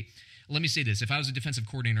let me say this. If I was a defensive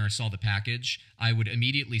coordinator and I saw the package, I would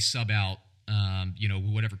immediately sub out,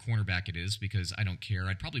 whatever cornerback it is, because I don't care.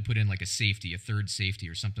 I'd probably put in like a safety, a third safety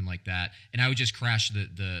or something like that, and I would just crash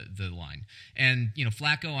the line. And,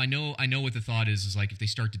 Flacco, I know what the thought is like if they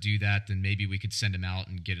start to do that, then maybe we could send him out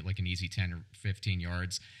and get it like an easy 10 or 15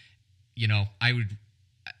 yards.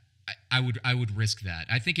 I would risk that.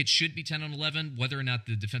 I think it should be 10 on 11, whether or not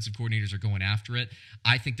the defensive coordinators are going after it.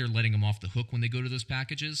 I think they're letting them off the hook when they go to those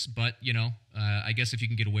packages. But, I guess if you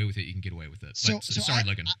can get away with it, you can get away with it. Sorry,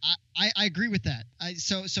 Logan. I agree with that.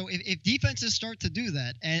 So if defenses start to do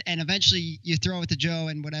that, and eventually you throw it to Joe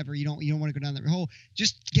and whatever, you don't want to go down that hole.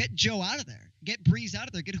 Just get Joe out of there, get Breeze out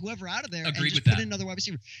of there, get whoever out of there, Agreed and just with put that. in another wide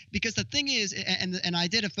receiver. Because the thing is, and I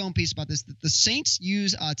did a film piece about this. The Saints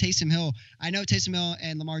use Taysom Hill. I know Taysom Hill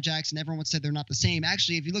and Lamar Jackson. Everyone would say they're not the same.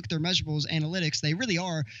 Actually, if you look at their measurables, analytics, they really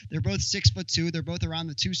are. They're both 6'2". They're both around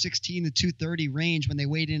the 216 to 230 range when they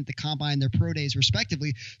weighed in at the combine, their pro days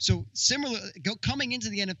respectively. So similar, coming into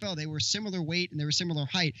the NFL, they were similar weight and they were similar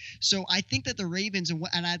height. So I think that the Ravens,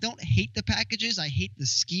 and I don't hate the packages. I hate the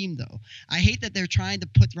scheme though. I hate that they're trying to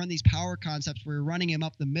run these power concepts where you're running him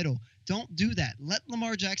up the middle. Don't do that. Let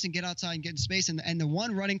Lamar Jackson get outside and get in space. And the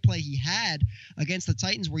one running play he had against the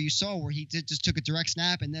Titans where you saw where he just took a direct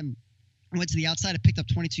snap and then went to the outside and picked up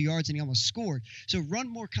 22 yards and he almost scored. So run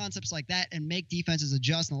more concepts like that and make defenses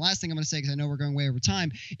adjust. And the last thing I'm going to say, because I know we're going way over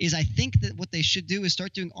time, is I think that what they should do is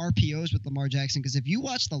start doing RPOs with Lamar Jackson. Because if you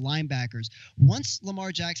watch the linebackers, once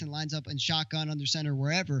Lamar Jackson lines up in shotgun, under center,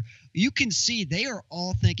 wherever, you can see they are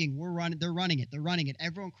all thinking they're running it.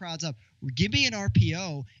 Everyone crowds up. Give me an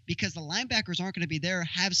RPO because the linebackers aren't going to be there.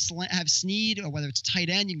 Have Snead, or whether it's tight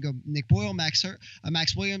end, you can go Nick Boyle, Max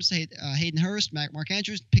Williams, Hayden Hurst, Mark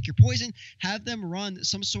Andrews, pick your poison. Have them run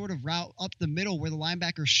some sort of route up the middle where the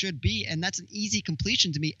linebackers should be, and that's an easy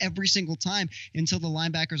completion to me every single time until the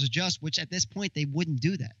linebackers adjust, which at this point they wouldn't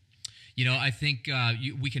do that. I think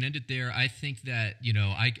we can end it there. I think that,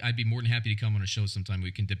 I'd be more than happy to come on a show sometime.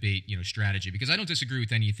 We can debate, strategy, because I don't disagree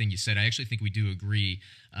with anything you said. I actually think we do agree,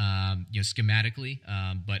 schematically,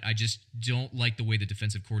 but I just don't like the way the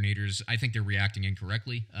defensive coordinators, I think they're reacting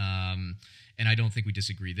incorrectly. And I don't think we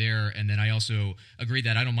disagree there. And then I also agree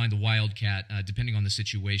that I don't mind the Wildcat, depending on the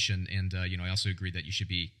situation. And, I also agree that you should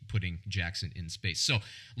be putting Jackson in space. So,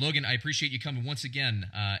 Logan, I appreciate you coming once again.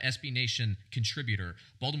 SB Nation contributor,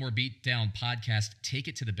 Baltimore Beatdown podcast, Take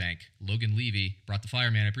It to the Bank. Logan Levy brought the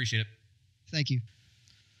fire, man. I appreciate it. Thank you.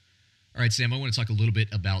 All right, Sam, I want to talk a little bit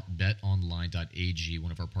about betonline.ag,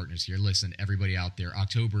 one of our partners here. Listen, everybody out there,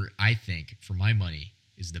 October, I think, for my money,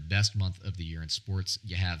 is the best month of the year in sports.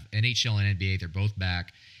 You have NHL and NBA, they're both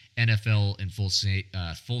back. NFL in full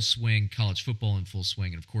swing, college football in full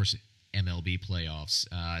swing, and of course MLB playoffs.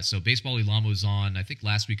 So Baseball Ilamo's on, I think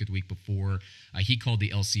last week or the week before. He called the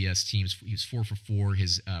LCS teams. He was 4 for 4.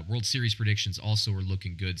 His World Series predictions also are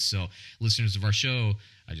looking good. So listeners of our show,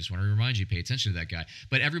 I just want to remind you, pay attention to that guy.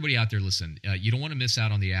 But everybody out there, listen, you don't want to miss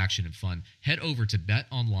out on the action and fun. Head over to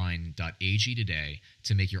betonline.ag today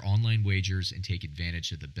to make your online wagers and take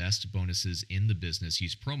advantage of the best bonuses in the business.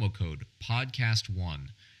 Use promo code PODCAST1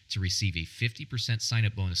 to receive a 50%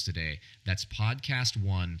 sign-up bonus today. That's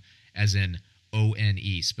PODCAST1, as in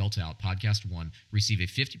ONE, spelt out, Podcast1. Receive a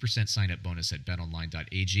 50% sign-up bonus at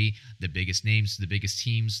betonline.ag. The biggest names, the biggest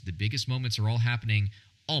teams, the biggest moments are all happening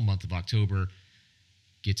all month of October.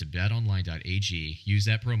 Get to betonline.ag. Use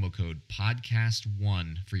that promo code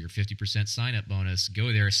podcast1 for your 50% sign-up bonus.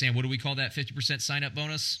 Go there. Sam, what do we call that 50% sign-up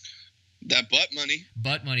bonus? That butt money.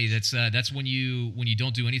 Butt money. That's when you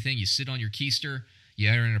don't do anything. You sit on your keister. You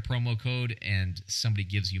enter in a promo code and somebody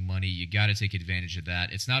gives you money. You got to take advantage of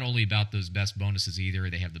that. It's not only about those best bonuses either.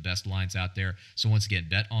 They have the best lines out there. So once again,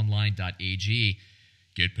 betonline.ag.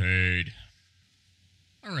 Get paid.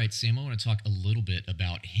 All right, Sam, I want to talk a little bit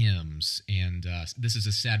about hymns. And this is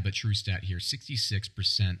a sad but true stat here.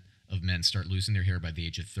 66% of men start losing their hair by the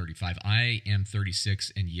age of 35. I am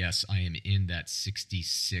 36, and yes, I am in that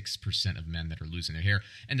 66% of men that are losing their hair.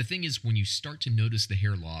 And the thing is, when you start to notice the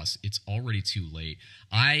hair loss, it's already too late.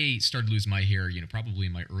 I started losing my hair, probably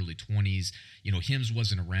in my early 20s. Hims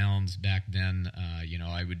wasn't around back then.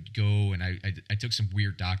 I would go and I took some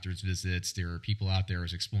weird doctor's visits. There were people out there. I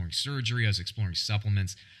was exploring surgery. I was exploring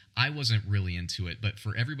supplements. I wasn't really into it. But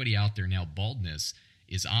for everybody out there now, baldness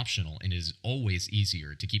is optional and is always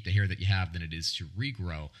easier to keep the hair that you have than it is to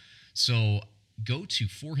regrow. So go to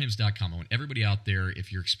forhims.com. I want everybody out there,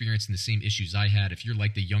 if you're experiencing the same issues I had, if you're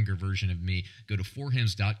like the younger version of me, go to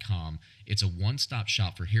forhims.com. It's a one-stop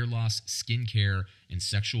shop for hair loss, skin care, and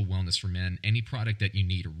sexual wellness for men. Any product that you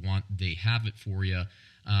need or want, they have it for you.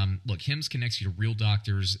 Look, Hims connects you to real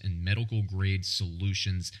doctors and medical-grade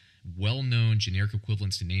solutions. Well-known generic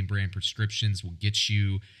equivalents to name-brand prescriptions will get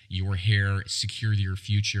you your hair, secure your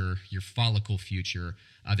future, your follicle future.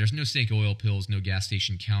 There's no snake oil pills, no gas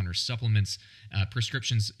station counter supplements.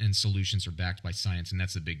 Prescriptions and solutions are backed by science, and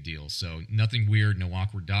that's a big deal. So nothing weird, no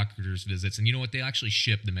awkward doctor's visits. And you know what? They actually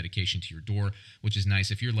ship the medication to your door, which is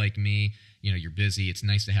nice. If you're like me, you're busy. It's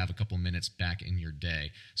nice to have a couple minutes back in your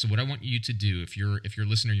day. So what I want you to do, if you're a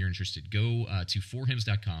listener, you're interested, go to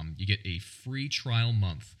forhims.com. You get a free trial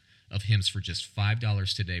month of Hims for just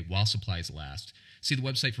 $5 today while supplies last. See the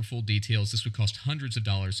website for full details. This would cost hundreds of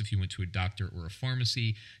dollars if you went to a doctor or a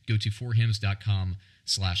pharmacy. Go to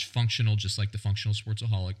forhims.com/functional, just like the Functional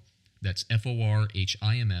Sportsaholic. That's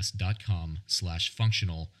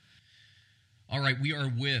forhims.com/functional. All right, we are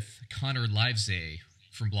with Connor Livesay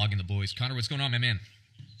from Blogging the Boys. Connor, what's going on, my man?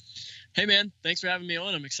 Hey, man. Thanks for having me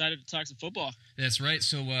on. I'm excited to talk some football. That's right.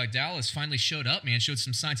 So Dallas finally showed up, man, showed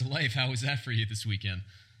some signs of life. How was that for you this weekend?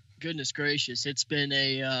 Goodness gracious. It's been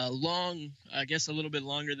a long, I guess a little bit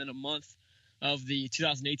longer than a month of the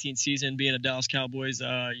 2018 season being a Dallas Cowboys,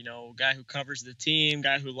 guy who covers the team,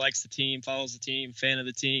 guy who likes the team, follows the team, fan of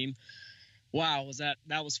the team. Wow,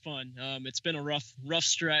 that was fun. It's been a rough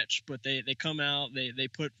stretch, but they come out, they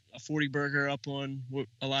put a 40 burger up on what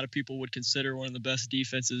a lot of people would consider one of the best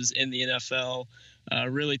defenses in the NFL.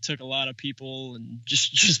 Really took a lot of people and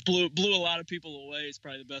just blew a lot of people away is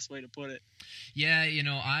probably the best way to put it. Yeah,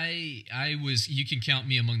 I was. You can count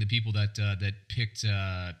me among the people that picked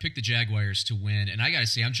the Jaguars to win, and I gotta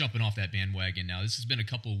say I'm jumping off that bandwagon now. This has been a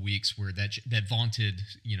couple of weeks where that vaunted,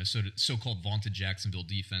 so-called vaunted Jacksonville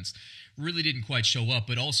defense really didn't quite show up.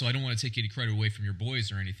 But also, I don't want to take any credit away from your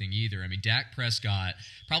boys or anything either. I mean, Dak Prescott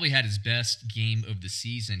probably had his best game of the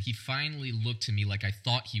season. He finally looked to me like I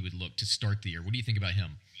thought he would look to start the year. What do you think about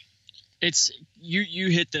him? It's you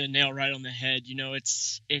hit the nail right on the head.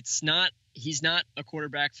 He's not a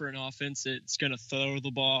quarterback for an offense that's going to throw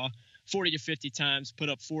the ball 40 to 50 times, put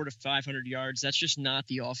up 400 to 500 yards. That's just not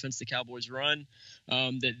the offense the Cowboys run.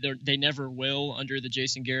 They never will under the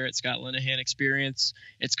Jason Garrett, Scott Linehan experience.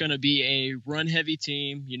 It's going to be a run-heavy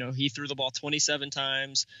team. He threw the ball 27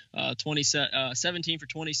 times, 17 for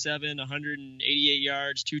 27, 188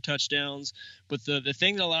 yards, 2 touchdowns. But the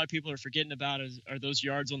thing that a lot of people are forgetting about are those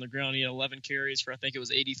yards on the ground. He had 11 carries for, I think it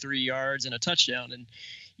was 83 yards and a touchdown. And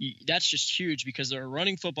that's just huge because they're a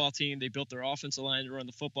running football team. They built their offensive line to run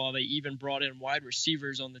the football. They even brought in wide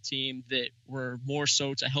receivers on the team that were more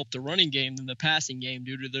so to help the running game than the passing game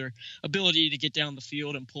due to their ability to get down the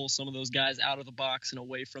field and pull some of those guys out of the box and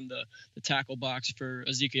away from the tackle box for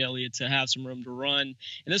Ezekiel Elliott to have some room to run.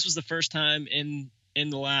 And this was the first time in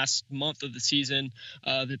the last month of the season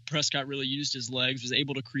that Prescott really used his legs, was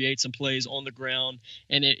able to create some plays on the ground,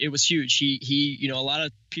 and it was huge. He a lot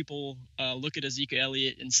of people look at Ezekiel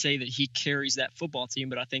Elliott and say that he carries that football team,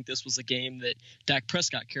 but I think this was a game that Dak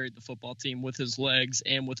Prescott carried the football team with his legs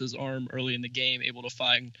and with his arm early in the game, able to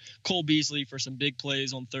find Cole Beasley for some big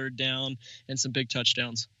plays on third down and some big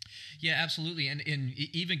touchdowns. Yeah, absolutely. And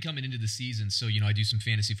even coming into the season, so, I do some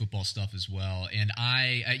fantasy football stuff as well. And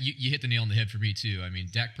you hit the nail on the head for me too. I mean,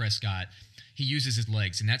 Dak Prescott, he uses his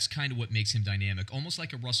legs, and that's kind of what makes him dynamic, almost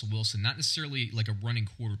like a Russell Wilson, not necessarily like a running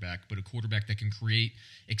quarterback, but a quarterback that can create,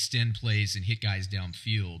 extend plays, and hit guys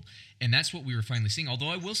downfield. And that's what we were finally seeing. Although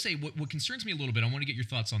I will say what concerns me a little bit, I want to get your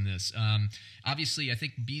thoughts on this. Obviously, I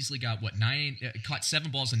think Beasley got, caught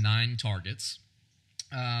 7 balls and 9 targets.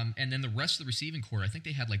 And then the rest of the receiving core, I think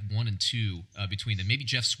they had like 1 and 2 between them. Maybe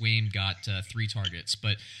Jeff Swain got 3 targets.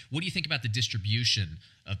 But what do you think about the distribution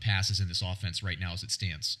of passes in this offense right now as it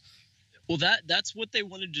stands? Well, that's what they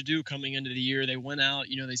wanted to do coming into the year. They went out,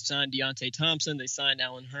 they signed Deontay Thompson, they signed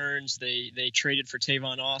Allen Hurns, they traded for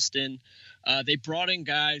Tavon Austin. They brought in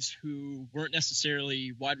guys who weren't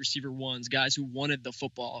necessarily wide receiver ones, guys who wanted the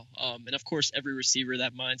football. And of course, every receiver,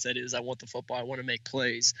 that mindset is, I want the football, I want to make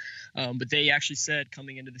plays. But they actually said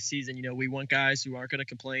coming into the season, we want guys who aren't going to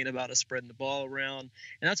complain about us spreading the ball around.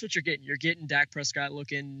 And that's what you're getting. You're getting Dak Prescott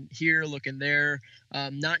looking here, looking there,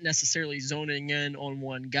 not necessarily zoning in on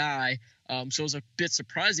one guy. So it was a bit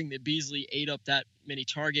surprising that Beasley ate up that many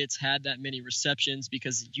targets, had that many receptions,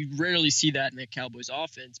 because you rarely see that in the Cowboys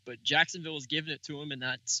offense. But Jacksonville was giving it to him, and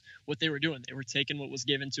that's what they were doing. They were taking what was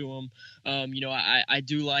given to them. I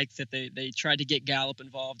do like that they tried to get Gallup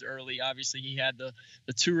involved early. Obviously, he had the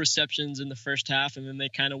 2 receptions in the first half, and then they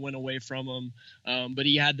kind of went away from him. But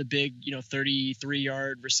he had the big,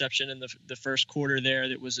 33-yard reception in the first quarter there.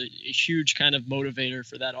 That was a huge kind of motivator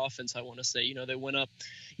for that offense, I want to say. They went up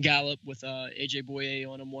Gallup with A.J. Boye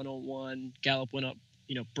on him one-on-one. Gallup went up,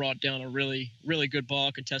 brought down a really, really good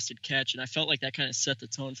ball, contested catch. And I felt like that kind of set the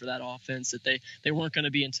tone for that offense, that they weren't going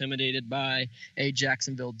to be intimidated by a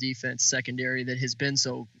Jacksonville defense secondary that has been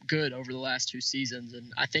so good over the last 2 seasons.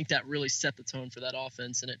 And I think that really set the tone for that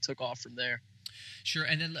offense, and it took off from there. Sure,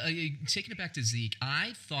 and then taking it back to Zeke,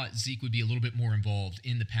 I thought Zeke would be a little bit more involved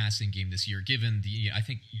in the passing game this year, given I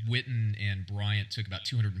think Witten and Bryant took about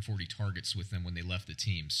 240 targets with them when they left the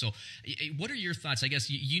team. So what are your thoughts? I guess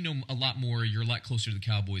you know a lot more. You're a lot closer to the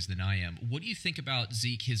Cowboys than I am. What do you think about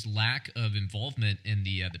Zeke, his lack of involvement in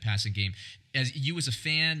the passing game? As you as a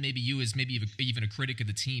fan, maybe you as even a critic of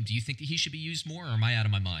the team, do you think that he should be used more, or am I out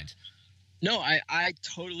of my mind? No, I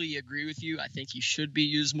totally agree with you. I think he should be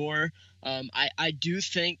used more. I do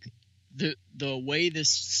think the way this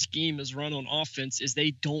scheme is run on offense is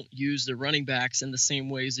they don't use the running backs in the same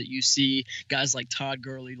ways that you see guys like Todd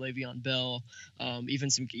Gurley, Le'Veon Bell, even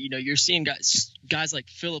some, you're seeing guys like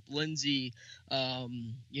Phillip Lindsay,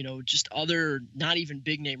 just other not even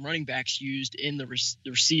big name running backs used in the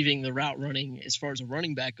receiving, the route running as far as a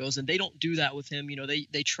running back goes. And they don't do that with him.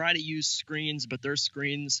 They try to use screens, but their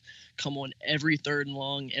screens come on every third and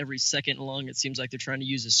long, every second and long. It seems like they're trying to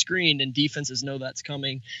use a screen, and defenses know that's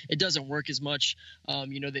coming. It doesn't work as much.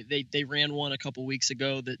 They ran one a couple weeks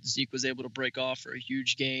ago that Zeke was able to break off for a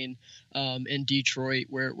huge gain in Detroit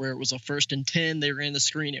where it was a 1st and 10. They ran the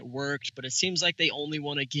screen. It worked, but it seems like they only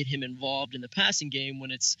want to get him involved in the passing game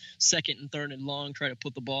when it's 2nd and 3rd and long, try to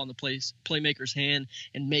put the ball in the playmaker's hand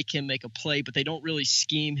and make him make a play, but they don't really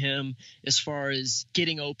scheme him as far as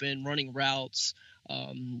getting open, running routes.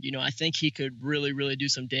 I think he could really, really do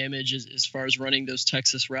some damage as far as running those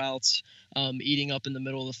Texas routes, eating up in the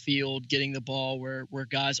middle of the field, getting the ball where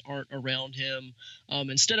guys aren't around him.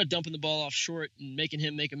 Instead of dumping the ball off short and making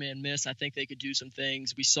him make a man miss, I think they could do some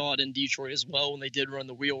things. We saw it in Detroit as well when they did run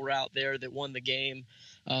the wheel route there that won the game,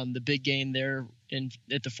 the big game there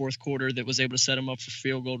at the 4th quarter that was able to set him up for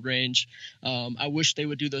field goal range. I wish they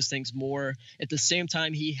would do those things more. At the same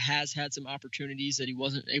time, he has had some opportunities that he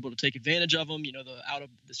wasn't able to take advantage of them.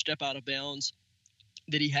 The step out of bounds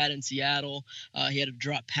that he had in Seattle. He had a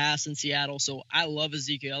drop pass in Seattle. So I love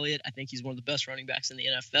Ezekiel Elliott. I think he's one of the best running backs in the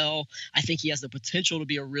NFL. I think he has the potential to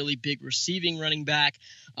be a really big receiving running back.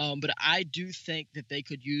 But I do think that they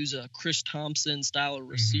could use a Chris Thompson style of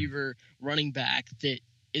receiver running back that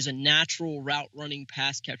is a natural route running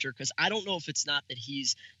pass catcher, because I don't know if it's not that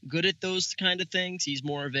he's good at those kind of things. He's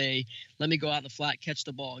more of a let me go out in the flat, catch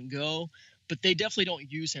the ball and go. But they definitely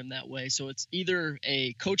don't use him that way. So it's either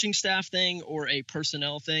a coaching staff thing or a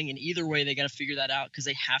personnel thing. And either way, they got to figure that out because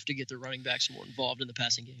they have to get their running backs more involved in the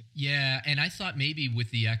passing game. Yeah, and I thought maybe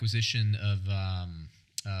with the acquisition of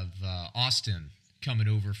Austin coming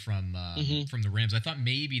over from the Rams, I thought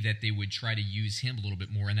maybe that they would try to use him a little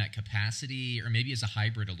bit more in that capacity, or maybe as a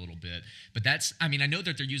hybrid a little bit. But I know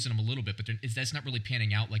that they're using him a little bit, but that's not really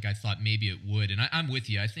panning out like I thought maybe it would. And I'm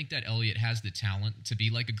with you. I think that Elliott has the talent to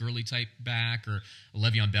be like a Gurley type back, or a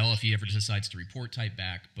Le'Veon Bell if he ever decides to report type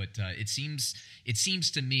back. But it seems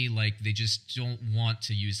to me like they just don't want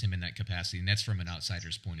to use him in that capacity, and that's from an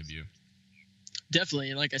outsider's point of view. Definitely.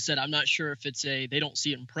 And like I said, I'm not sure if it's they don't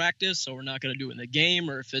see it in practice, so we're not going to do it in the game,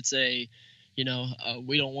 or if it's we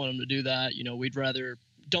don't want him to do that. We'd rather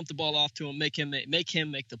dump the ball off to him, make him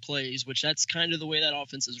make the plays, which that's kind of the way that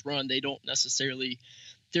offense is run. They don't necessarily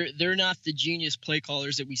they're not the genius play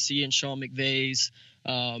callers that we see in Sean McVay's,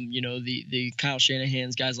 the Kyle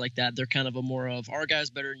Shanahan's, guys like that. They're kind of a more of our guy's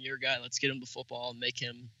better than your guy. Let's get him the football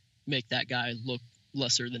and make that guy look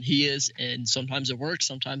lesser than he is. And sometimes it works,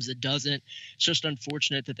 sometimes it doesn't. It's just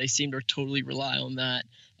unfortunate that they seem to totally rely on that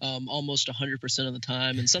almost 100% of the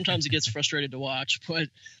time, and sometimes it gets frustrated to watch, but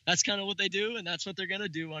that's kind of what they do, and that's what they're going to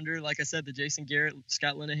do under, like I said, the Jason Garrett,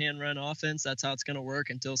 Scott Linehan run offense. That's how it's going to work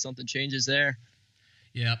until something changes there.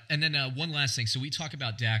 Yeah, and then one last thing. So we talk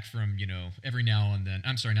about Dak from, every now and then.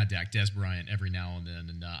 I'm sorry, not Dak, Des Bryant every now and then.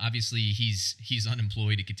 And obviously he's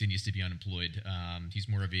unemployed. He continues to be unemployed. He's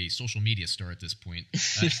more of a social media star at this point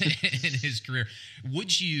in his career.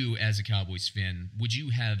 Would you, as a Cowboys fan,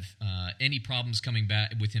 have any problems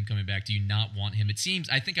with him coming back? Do you not want him? It seems,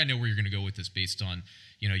 I think I know where you're going to go with this based on,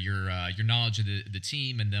 your knowledge of the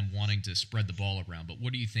team and them wanting to spread the ball around. But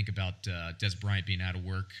what do you think about Des Bryant being out of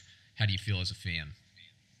work? How do you feel as a fan?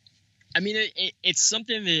 I mean, it's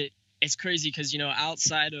something that it's crazy because,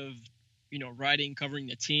 outside of, writing, covering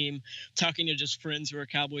the team, talking to just friends who are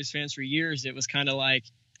Cowboys fans for years, it was kind of like,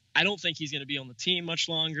 I don't think he's going to be on the team much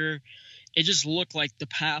longer. It just looked like the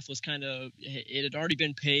path was it had already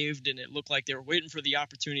been paved, and it looked like they were waiting for the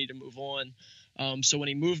opportunity to move on. So when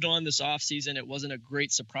he moved on this offseason, it wasn't a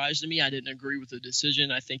great surprise to me. I didn't agree with the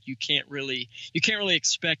decision. I think you can't really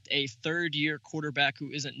expect a third-year quarterback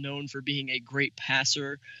who isn't known for being a great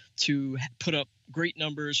passer to put up great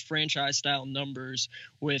numbers, franchise-style numbers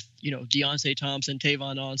with, Deontay Thompson,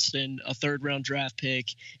 Tavon Austin, a third-round draft pick,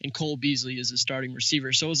 and Cole Beasley as a starting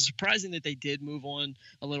receiver. So it was surprising that they did move on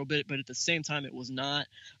a little bit, but at the same time, it was not.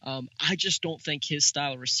 I just don't think his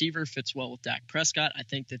style of receiver fits well with Dak Prescott. I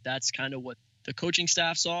think that that's kind of what the coaching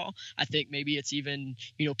staff saw. I think maybe it's even,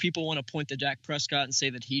 people want to point to Dak Prescott and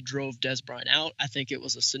say that he drove Des Bryant out. I think it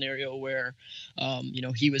was a scenario where,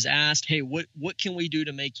 he was asked, hey, what can we do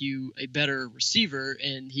to make you a better receiver?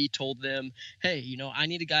 And he told them, hey, I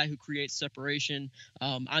need a guy who creates separation.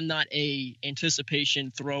 I'm not a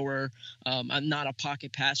anticipation thrower. I'm not a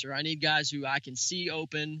pocket passer. I need guys who I can see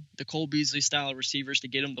open, the Cole Beasley style of receivers to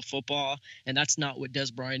get him the football. And that's not what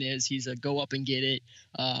Des Bryant is. He's a go up and get it,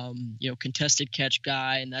 contested catch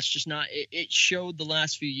guy, and that's just not it showed the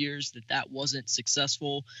last few years that wasn't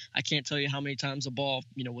successful. I can't tell you how many times the ball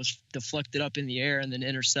was deflected up in the air and then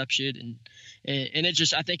intercepted, and it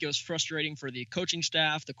just, I think it was frustrating for the coaching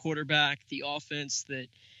staff, the quarterback, the offense, that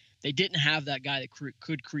they didn't have that guy that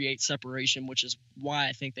could create separation, which is why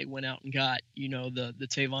I think they went out and got, the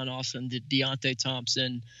Tavon Austin, the Deontay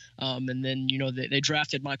Thompson, and then, they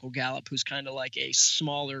drafted Michael Gallup, who's kind of like a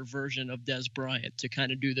smaller version of Des Bryant, to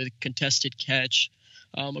kind of do the contested catch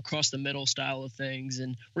across the middle style of things.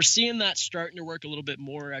 And we're seeing that starting to work a little bit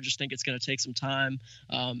more. I just think it's going to take some time.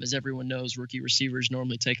 As everyone knows, rookie receivers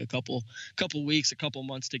normally take a couple weeks, a couple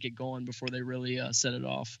months to get going before they really set it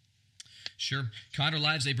off. Sure. Connor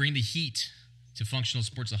Lives, they bring the heat to Functional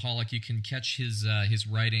Sportsaholic. You can catch his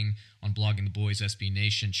writing on Blogging the Boys, SB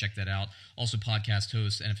Nation. Check that out. Also, podcast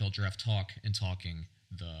host, NFL Draft Talk, and Talking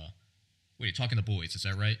the Boys. Is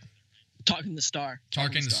that right? Talking the Star.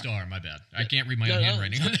 Talking the Star. My bad. I can't read my own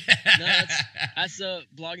handwriting on that. That's the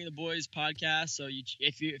Blogging the Boys podcast. So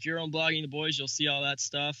if you're on Blogging the Boys, you'll see all that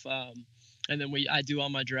stuff. And then I do all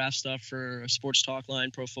my draft stuff for Sports Talk Line,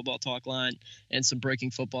 Pro Football Talk Line, and some breaking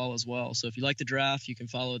football as well. So if you like the draft, you can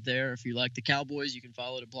follow it there. If you like the Cowboys, you can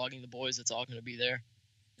follow it at Blogging the Boys. It's all going to be there.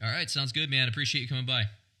 All right. Sounds good, man. Appreciate you coming by.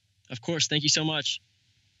 Of course. Thank you so much.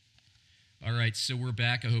 All right. So we're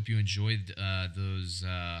back. I hope you enjoyed those,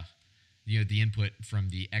 the input from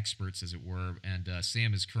the experts, as it were. And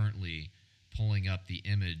Sam is currently pulling up the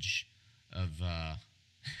image of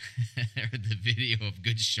the video of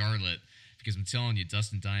Good Charlotte. Because I'm telling you,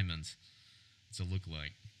 Dustin Diamond, it's a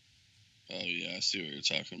look-like. Oh, yeah, I see what you're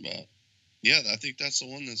talking about. Yeah, I think that's the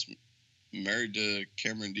one that's married to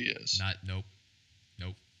Cameron Diaz. Nope.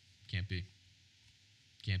 Can't be.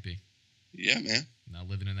 Yeah, man. Not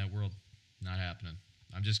living in that world. Not happening.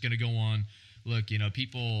 I'm just going to go on. Look,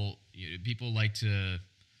 people like to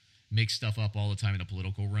make stuff up all the time in the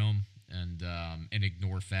political realm. And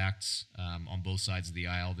ignore facts on both sides of the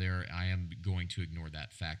aisle there. I am going to ignore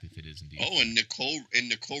that fact if it is indeed. Oh, and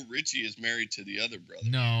Nicole Richie is married to the other brother.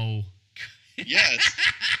 No. Yes.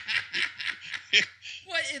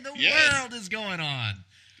 What in the world is going on?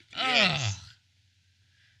 Yes.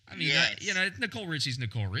 I mean, Nicole Richie's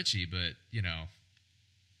Nicole Richie, but,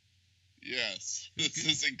 Yes. This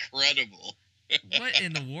is incredible. What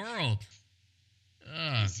in the world?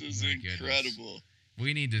 This is incredible. Goodness.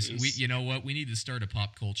 We need this. You know what? We need to start a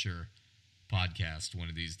pop culture podcast one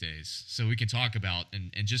of these days, so we can talk about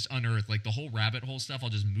and just unearth like the whole rabbit hole stuff. I'll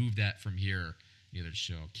just move that from here the other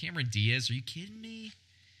show. Cameron Diaz, are you kidding me?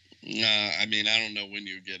 Nah, I mean, I don't know when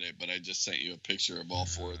you get it, but I just sent you a picture of all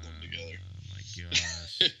four of them together. Oh my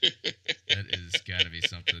gosh, that is got to be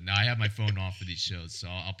something. Now I have my phone off for these shows, so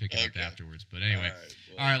I'll pick it up afterwards. But anyway,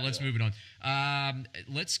 all right, let's move it on.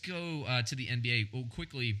 Let's go to the NBA. Oh,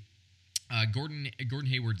 quickly. Gordon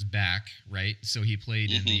Hayward's back, right? So he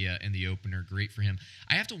played in the opener. Great for him.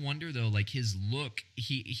 I have to wonder though, like his look,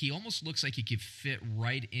 he almost looks like he could fit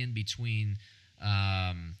right in between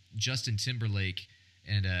Justin Timberlake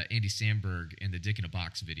and Andy Samberg in the Dick in a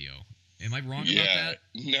Box video. Am I wrong about that?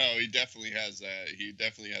 No, he definitely has that. He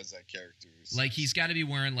definitely has that character. Like he's got to be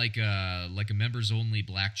wearing like a members only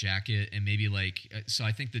black jacket and maybe so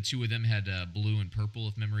I think the two of them had blue and purple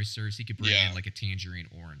if memory serves. He could bring in like a tangerine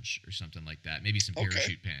orange or something like that. Maybe some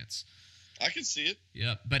parachute pants. I can see it.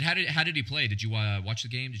 Yeah, but how did he play? Did you watch the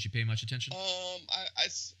game? Did you pay much attention?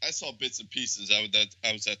 I saw bits and pieces. I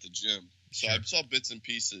was at the gym, so I saw bits and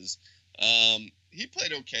pieces. He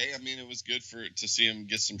played okay. I mean, it was good to see him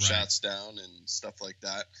get some shots down and stuff like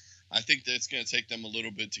that. I think that it's going to take them a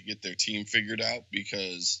little bit to get their team figured out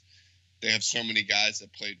because they have so many guys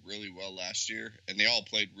that played really well last year, and they all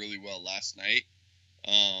played really well last night.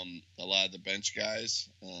 a lot of the bench guys.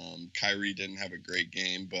 Kyrie didn't have a great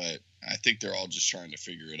game, but I think they're all just trying to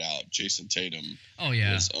figure it out. Jason Tatum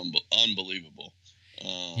was unbelievable.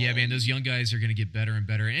 Yeah, man, those young guys are going to get better and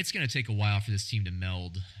better, and it's going to take a while for this team to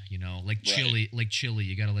meld. You know, like chili,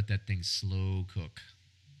 you got to let that thing slow cook.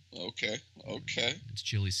 Okay. It's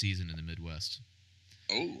chili season in the Midwest.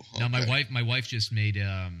 Oh, okay. Now my wife just made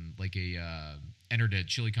entered a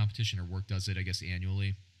chili competition. Her work does it, I guess,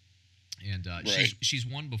 annually. And she's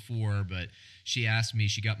won before, but she asked me.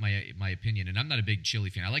 She got my opinion, and I'm not a big chili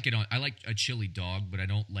fan. I like a chili dog, but I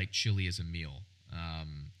don't like chili as a meal.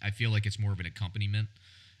 I feel like it's more of an accompaniment.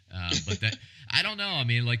 But that I don't know. I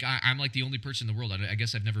mean, like I'm like the only person in the world. I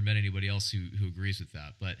guess I've never met anybody else who agrees with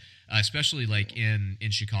that. But especially like in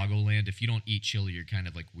Chicagoland, if you don't eat chili, you're kind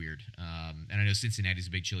of like weird. And I know Cincinnati's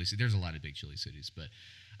a big chili city. There's a lot of big chili cities, but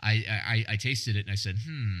I tasted it and I said,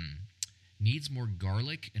 needs more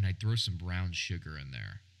garlic, and I'd throw some brown sugar in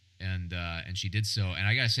there. And she did so. And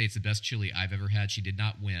I gotta say, it's the best chili I've ever had. She did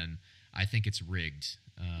not win. I think it's rigged.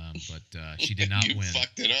 But she did not you win.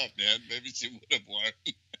 Fucked it up, man. Maybe she would have won.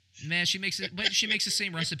 Man, she makes it, but she makes the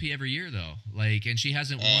same recipe every year though. Like, and she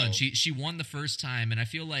hasn't won. She won the first time, and I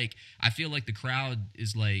feel like the crowd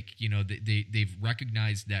is like, you know, they've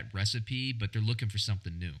recognized that recipe, but they're looking for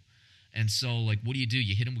something new. And so, like, what do?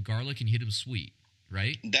 You hit them with garlic and you hit them sweet,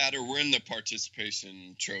 right? That, or we're in the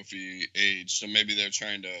participation trophy age, so maybe they're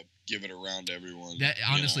trying to give it around to everyone. That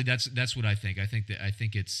honestly, that's what I think. I think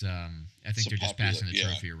it's they're just passing the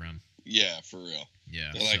trophy around. Yeah, for real.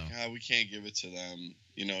 Yeah, they're like, we can't give it to them.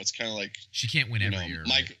 You know, it's kind of like she can't win every year.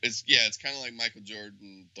 Right? It's kind of like Michael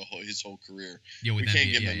Jordan his whole career. Yeah, we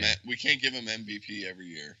can't give him MVP every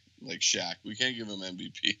year, like Shaq. We can't give him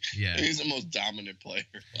MVP. Yeah, he's the most dominant player.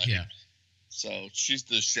 Like, yeah. So she's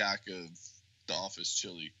the Shaq of the office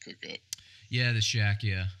chili cook-up. Yeah, the Shaq.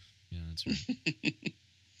 Yeah, that's right. I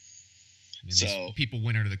mean, so people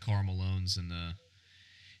went under the Karl Malones and the.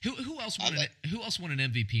 Who else won an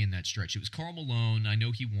MVP in that stretch? It was Karl Malone. I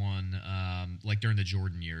know he won, like during the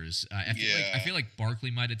Jordan years. I feel like Barkley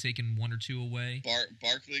might have taken one or two away.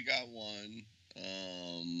 Barkley got one.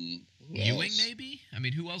 Ewing maybe. I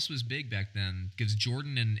mean, who else was big back then? Because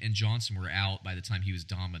Jordan and Johnson were out by the time he was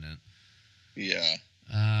dominant. Yeah.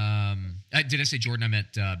 Did I say Jordan? I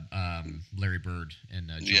meant Larry Bird and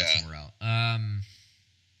Johnson were out. I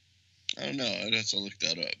don't know. I'd have to look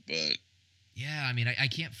that up, but. Yeah, I mean, I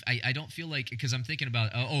can't. I don't feel like, because I'm thinking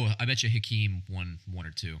about. I bet you Hakeem won one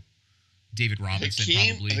or two. David Robinson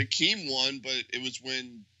probably. Hakeem won, but it was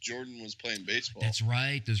when Jordan was playing baseball. That's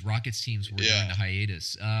right. Those Rockets teams were during the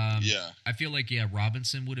hiatus. Yeah. I feel like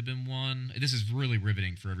Robinson would have been one. This is really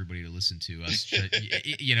riveting for everybody to listen to. Us,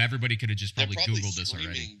 everybody could have just probably Googled this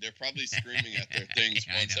already. They're probably screaming at their things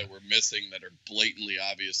ones that we're missing that are blatantly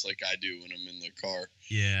obvious, like I do when I'm in the car.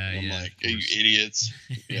 Yeah, and I'm like, hey, you idiots.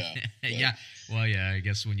 Yeah. Yeah. Well, I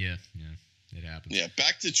guess when it happens. Yeah.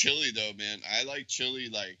 Back to chili though, man. I like chili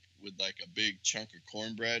like with like a big chunk of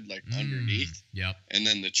cornbread like underneath. Yep. And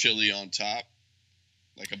then the chili on top,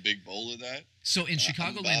 like a big bowl of that. So in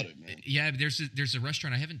Chicagoland, there's a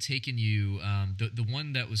restaurant. I haven't taken you. The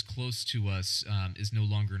one that was close to us is no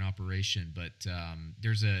longer in operation, but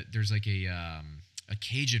there's like a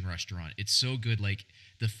Cajun restaurant. It's so good. Like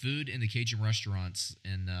the food in the Cajun restaurants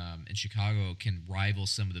in Chicago can rival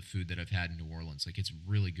some of the food that I've had in New Orleans. Like it's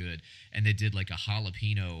really good. And they did like a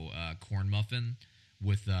jalapeno corn muffin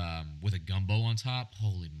with a gumbo on top.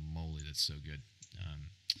 Holy moly, that's so good.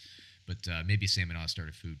 But maybe Sam and I start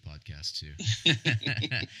a food podcast too.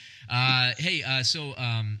 So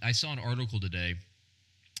I saw an article today.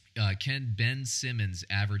 Can Ben Simmons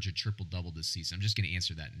average a triple-double this season? I'm just going to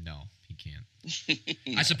answer that. No, he can't.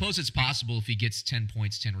 I suppose it's possible if he gets 10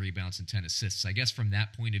 points, 10 rebounds, and 10 assists. I guess from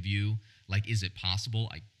that point of view, like, is it possible?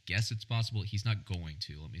 I guess it's possible. He's not going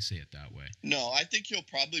to. Let me say it that way. No, I think he'll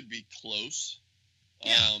probably be close.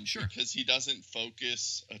 Yeah, sure. Because he doesn't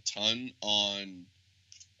focus a ton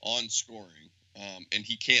on scoring, and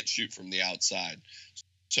he can't shoot from the outside.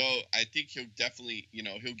 So I think he'll definitely,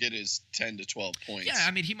 he'll get his 10 to 12 points. Yeah,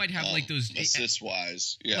 I mean, he might have like those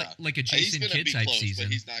assist-wise. Yeah, like a Jason Kidd type close, season.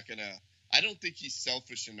 But he's not gonna. I don't think he's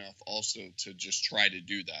selfish enough also to just try to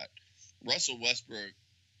do that. Russell Westbrook,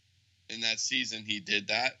 in that season, he did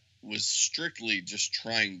that. Was strictly just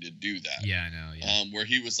trying to do that. Yeah, I know. Yeah. Where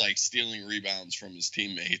he was like stealing rebounds from his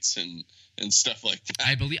teammates and stuff like that.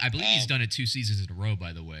 I believe he's done it 2 seasons in a row.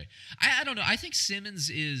 By the way, I don't know. I think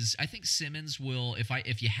Simmons will.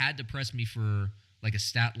 If you had to press me for like a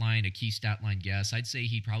key stat line guess, I'd say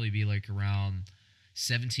he'd probably be like around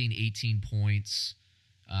 17, 18 points.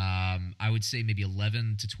 I would say maybe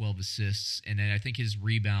 11 to 12 assists, and then I think his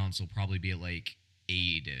rebounds will probably be at like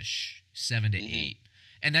 8-ish, 7 to 8.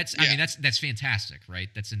 And that's, Yeah. I mean, that's fantastic, right?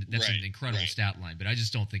 That's an incredible stat line, but I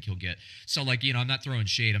just don't think he'll get. So, like, I'm not throwing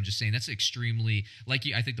shade. I'm just saying that's extremely, I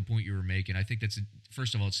think the point you were making, I think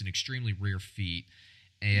first of all, it's an extremely rare feat,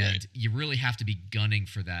 and you really have to be gunning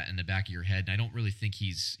for that in the back of your head. And I don't really think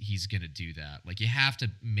he's going to do that. Like, you have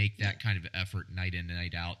to make that kind of effort night in and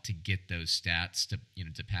night out to get those stats to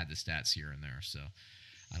pad the stats here and there. So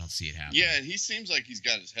I don't see it happening. Yeah, and he seems like he's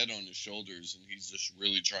got his head on his shoulders, and he's just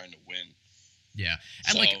really trying to win. Yeah.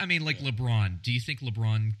 And LeBron, do you think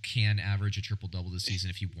LeBron can average a triple-double this season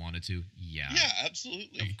if he wanted to? Yeah. Yeah,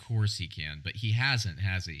 absolutely. Of course he can, but he hasn't,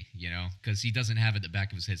 has he? Because he doesn't have it in the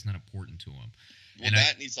back of his head. It's not important to him. Well,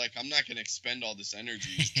 and he's like, I'm not going to expend all this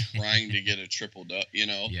energy trying to get a triple-double,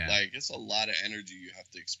 Yeah. Like, it's a lot of energy you have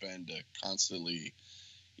to expend to constantly,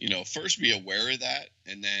 first be aware of that,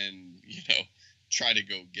 and then, try to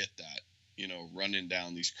go get that, running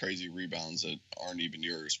down these crazy rebounds that aren't even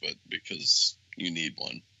yours, but because you need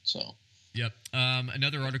one. So yep.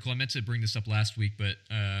 Another article, I meant to bring this up last week, but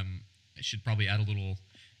I should probably add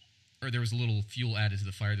there was a little fuel added to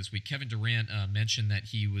the fire this week. Kevin Durant mentioned that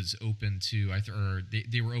he was open to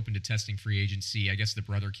they were open to testing free agency. I guess the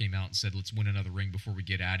brother came out and said, let's win another ring before we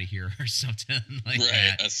get out of here or something like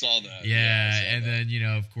that. Right, I saw that. Yeah, and then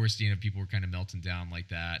of course people were kind of melting down like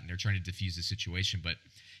that, and they're trying to diffuse the situation. But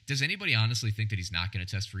does anybody honestly think that he's not going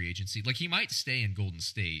to test free agency? Like, he might stay in Golden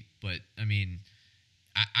State, but I mean,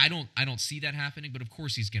 I don't see that happening. But of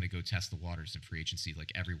course he's going to go test the waters in free agency,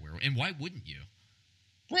 like everywhere. And why wouldn't you?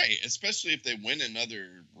 Right, especially if they win another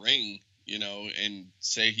ring, and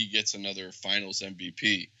say he gets another Finals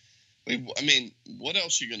MVP. I mean, what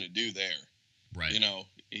else are you going to do there? Right.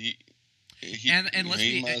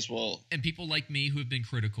 He might as well. And people like me who have been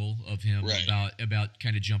critical of him about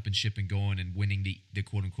kind of jumping ship and going and winning the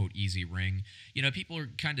quote unquote easy ring. People are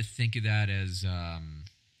kind of think of that as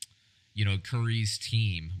Curry's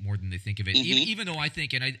team more than they think of it. Even though I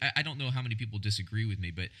think, and I don't know how many people disagree with me,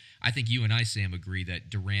 but I think you and I, Sam, agree that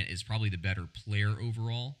Durant is probably the better player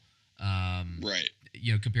overall. Right.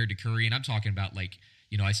 Compared to Curry. And I'm talking about, like,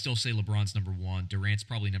 I still say LeBron's number 1. Durant's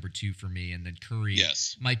probably number 2 for me. And then Curry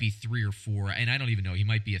might be 3 or 4. And I don't even know. He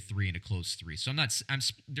might be a 3 and a close 3. So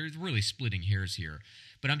they're really splitting hairs here.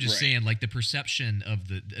 But I'm just saying, like, the perception of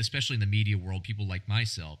especially in the media world, people like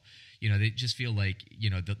myself, they just feel like,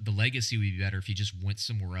 the legacy would be better if he just went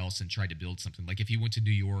somewhere else and tried to build something. Like, if he went to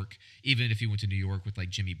New York, even if he went to New York with, like,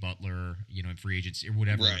 Jimmy Butler, in free agency or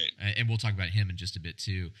whatever. Right. And we'll talk about him in just a bit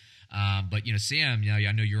too. But, Sam,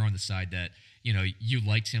 I know you're on the side that, you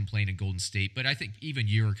liked him playing in Golden State, but I think even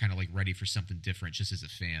you're kind of like ready for something different just as a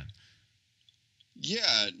fan.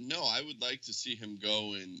 Yeah, no, I would like to see him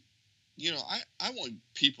go, and I want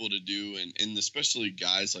people to do, and especially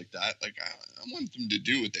guys like that, like I want them to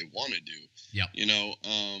do what they want to do. Yeah.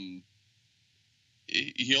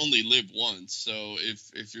 He only lived once, so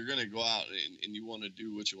if you're gonna go out and you want to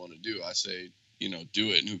do what you want to do, I say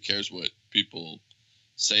do it, and who cares what people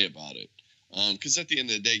say about it. Because at the end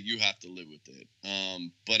of the day, you have to live with it.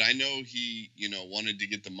 But I know he wanted to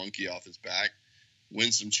get the monkey off his back,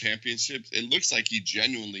 win some championships. It looks like he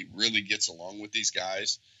genuinely really gets along with these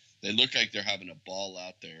guys. They look like they're having a ball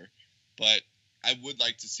out there. But I would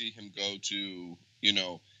like to see him go to,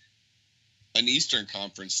 an Eastern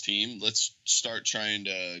Conference team. Let's start trying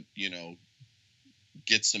to,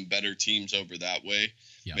 get some better teams over that way.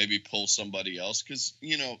 Yeah. Maybe pull somebody else. Because,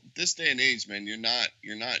 this day and age, man,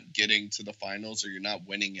 you're not getting to the finals, or you're not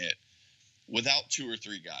winning it without 2 or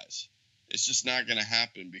 3 guys. It's just not going to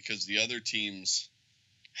happen, because the other teams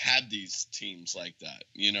have these teams like that.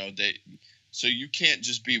 So you can't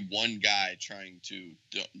just be one guy trying to.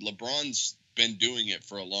 LeBron's been doing it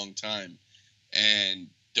for a long time, and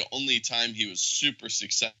the only time he was super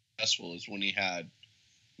successful is when he had,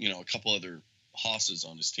 a couple other hosses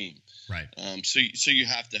on his team. Right. So you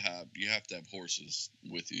have to have horses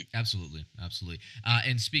with you. Absolutely.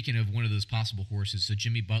 And speaking of one of those possible horses, so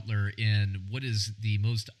Jimmy Butler in what is the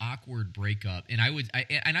most awkward breakup, and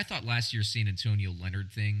I thought last year's San Antonio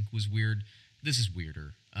Leonard thing was weird. This is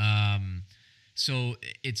weirder. So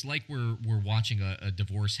it's like we're watching a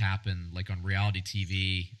divorce happen, like on reality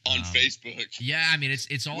TV on Facebook. Yeah, I mean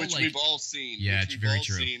it's all which like we've all seen. Yeah, it's very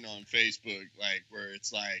true. Seen on Facebook, like where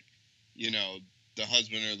it's like, the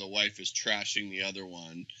husband or the wife is trashing the other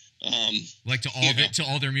one. Like to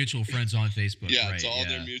all their mutual friends on Facebook. Yeah, right, to all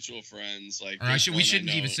their mutual friends. Like, or we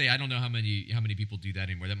shouldn't even say. I don't know how many people do that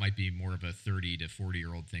anymore. That might be more of a 30 to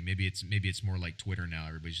 40-year-old thing. Maybe it's more like Twitter now.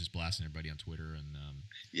 Everybody's just blasting everybody on Twitter and.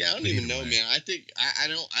 Yeah, I don't even know, man. I think I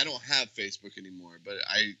don't have Facebook anymore, but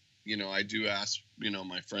I do ask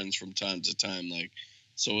my friends from time to time, like,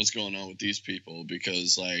 So what's going on with these people?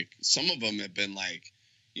 Because like some of them have been like,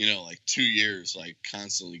 you know, like 2 years, like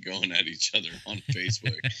constantly going at each other on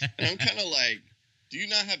Facebook. And I'm kind of like, do you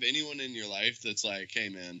not have anyone in your life that's like, hey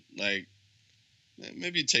man, like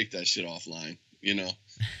maybe take that shit offline, you know?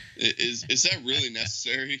 Is that really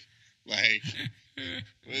necessary? Like,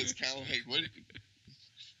 it's kind of like, what?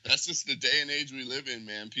 That's just the day and age we live in,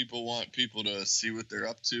 man. People want people to see what they're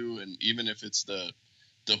up to, and even if it's the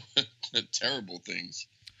terrible things,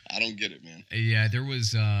 I don't get it, man. Yeah, there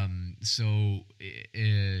was let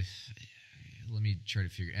me try to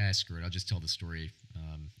figure. Screw it. I'll just tell the story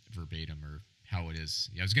verbatim or how it is.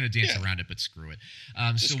 Yeah, I was gonna dance around it, but screw it.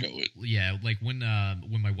 Just go with. Yeah, like when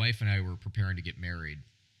my wife and I were preparing to get married.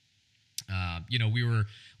 You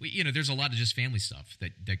know, there's a lot of just family stuff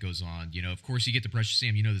that goes on. You know, of course, you get the pressure.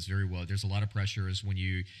 Sam, you know this very well. There's a lot of pressures when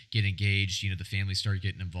you get engaged. You know, the family start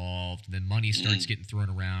getting involved, and then money starts getting thrown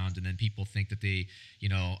around, and then people think that they, you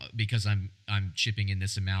know, because I'm chipping in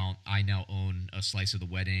this amount, I now own a slice of the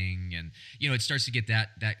wedding, and you know, it starts to get that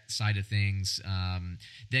side of things.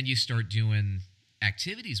 Then you start doing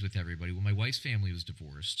activities with everybody. Well, my wife's family was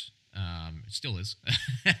divorced. Still is,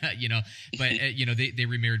 you know, but you know, they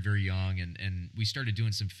remarried very young, and we started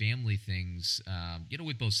doing some family things, you know,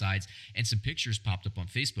 with both sides, and some pictures popped up on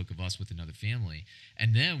Facebook of us with another family,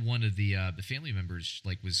 and then one of the family members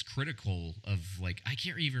like was critical of, like, I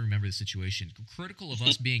can't even remember the situation, critical of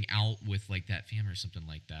us being out with like that family or something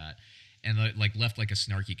like that, and like left like a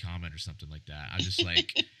snarky comment or something like that. I was just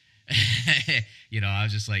like, you know, I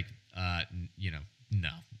was just like, you know,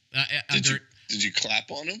 no. Did you clap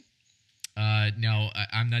on him? No,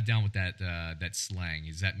 I'm not down with that slang.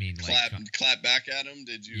 Does that mean clap back at him?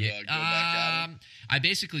 Did you go back at him? I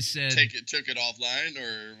basically said took it offline,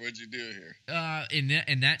 or what'd you do here?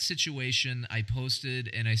 In that situation, I posted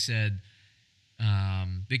and I said,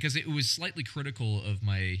 because it was slightly critical of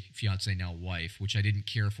my fiance, now wife, which I didn't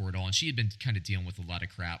care for at all, and she had been kind of dealing with a lot of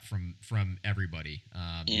crap from everybody,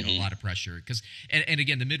 you know, a lot of pressure. Because and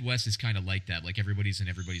again, the Midwest is kind of like that. Like everybody's in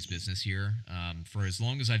everybody's business here. For as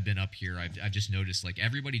long as I've been up here, I've just noticed like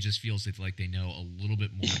everybody just feels like they know a little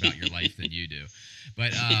bit more about your life than you do.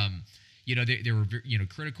 But you know, they were, you know,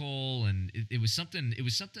 critical, and it was something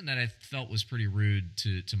that I felt was pretty rude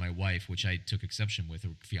to my wife, which I took exception with,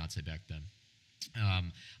 her fiance back then.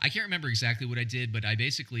 I can't remember exactly what I did, but I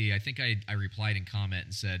think I replied in comment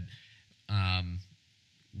and said,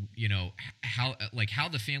 you know, how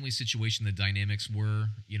the family situation, the dynamics were,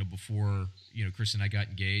 you know, before, you know, Chris and I got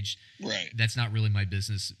engaged. Right. That's not really my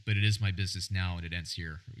business, but it is my business now, and it ends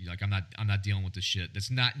here. Like, I'm not dealing with this shit.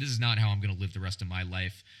 This is not how I'm going to live the rest of my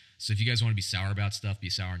life. So if you guys want to be sour about stuff,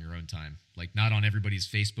 be sour in your own time. Like, not on everybody's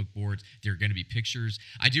Facebook boards. There are going to be pictures.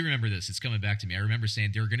 I do remember this. It's coming back to me. I remember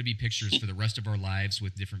saying there are going to be pictures for the rest of our lives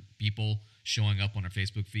with different people showing up on our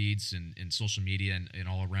Facebook feeds and social media and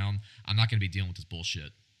all around. I'm not going to be dealing with this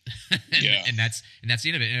bullshit. and that's the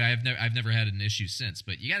end of it. And I've never had an issue since.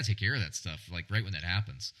 But you got to take care of that stuff, like, right when that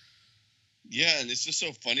happens. Yeah, and it's just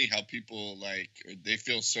so funny how people, like, they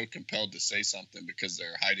feel so compelled to say something because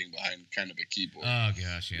they're hiding behind kind of a keyboard. Oh,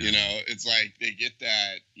 gosh, yeah. You know, it's like they get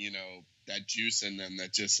that, you know, that juice in them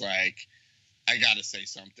that just, like, I got to say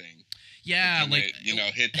something. Yeah, like, they, you know,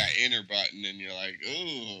 hit that enter button, and you're like,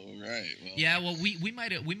 oh, right. Well. Yeah, well, we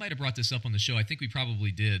might have brought this up on the show. I think we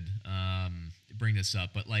probably did bring this up,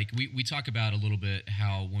 but like we talk about a little bit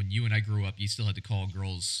how when you and I grew up, you still had to call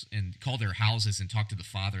girls and call their houses and talk to the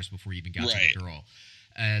fathers before you even got to the girl.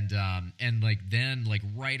 And like then, like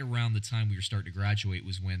right around the time we were starting to graduate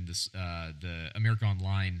was when this the America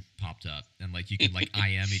Online popped up, and like you could like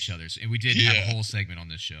IM each other's, and we did have a whole segment on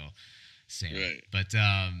this show, Sam. Right. But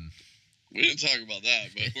we didn't talk about that,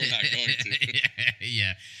 but we're not going to.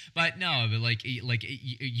 Yeah. But no, but like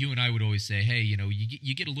you and I would always say, hey, you know,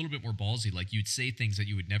 you get a little bit more ballsy. Like you'd say things that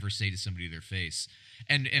you would never say to somebody to their face.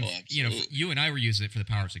 And you know, you and I were using it for the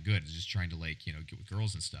powers of good, just trying to like, you know, get with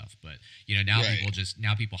girls and stuff. But you know,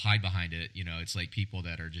 now people hide behind it. You know, it's like people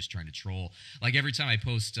that are just trying to troll. Like every time I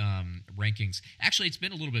post rankings, actually, it's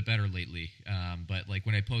been a little bit better lately. But like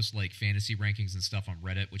when I post like fantasy rankings and stuff on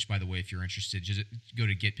Reddit, which by the way, if you're interested, just go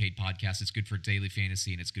to Get Paid Podcast. It's good for daily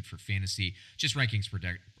fantasy and it's good for fantasy, just rankings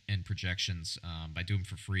and projections. By doing them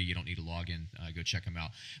for free, you don't need to log in. Go check them out.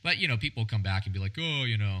 But you know, people come back and be like, oh,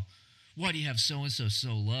 you know, why do you have so-and-so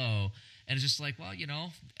so low? And it's just like, well, you know,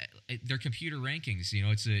 they're computer rankings. You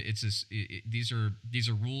know, these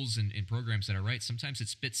are rules and programs that I write. Sometimes it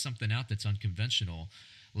spits something out that's unconventional.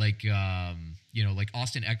 Like, you know, like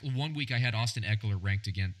Austin Eckler. One week I had Austin Eckler ranked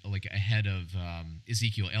again, like ahead of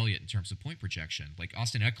Ezekiel Elliott in terms of point projection. Like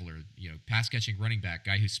Austin Eckler, you know, pass catching running back,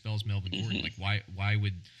 guy who spells Melvin Gordon. Like, why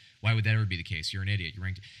Why would that ever be the case? You're an idiot. You're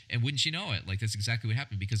ranked. And wouldn't you know it? Like, that's exactly what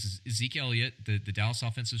happened, because Zeke Elliott, the Dallas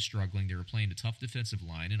offense was struggling. They were playing a tough defensive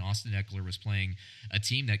line, and Austin Eckler was playing a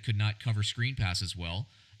team that could not cover screen passes well.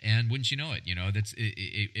 And wouldn't you know it?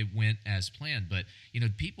 It went as planned. But,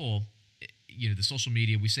 people, the social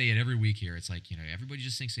media, we say it every week here. It's like, everybody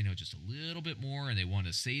just thinks they know just a little bit more, and they want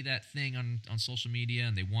to say that thing on social media,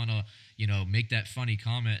 and they want to, make that funny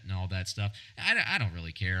comment and all that stuff. I don't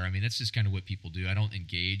really care. I mean, that's just kind of what people do. I don't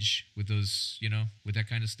engage with those, with that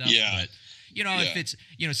kind of stuff. Yeah. But, if it's,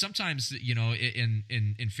 sometimes,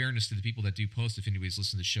 in fairness to the people that do post, if anybody's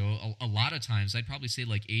listening to the show, a lot of times I'd probably say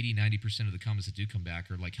like 80-90% of the comments that do come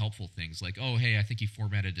back are like helpful things, like, oh, hey, I think you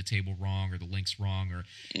formatted the table wrong, or the link's wrong, or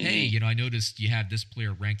hey, I noticed you have this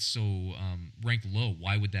player ranked ranked low.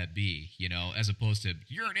 Why would that be? As opposed to,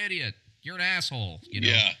 you're an idiot, you're an asshole.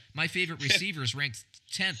 My favorite receiver is ranked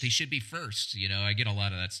 10th. He should be first. I get a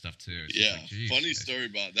lot of that stuff too. It's yeah. like, Funny story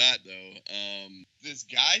about that though. This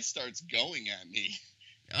guy starts going at me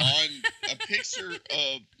on a picture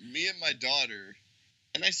of me and my daughter,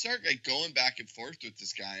 and I start like going back and forth with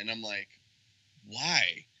this guy, and I'm like,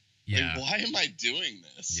 why? Yeah. Like, why am I doing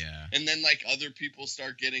this? Yeah. And then like other people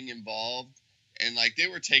start getting involved, and like they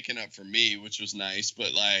were taking up for me, which was nice,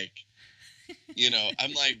 but like,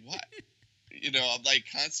 I'm like, what? I'm like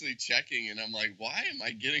constantly checking, and I'm like, why am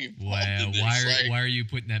I getting involved in this? Why are you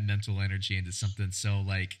putting that mental energy into something so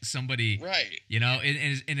like somebody, right?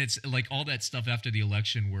 And it's like all that stuff after the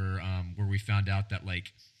election where we found out that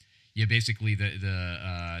like, yeah, basically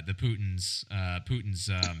the Putin's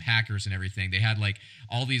hackers and everything, they had like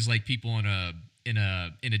all these like people in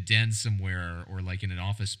a den somewhere, or like in an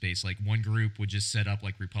office space. Like one group would just set up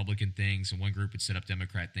like Republican things, and one group would set up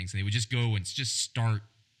Democrat things, and they would just go and just start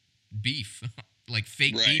beef, like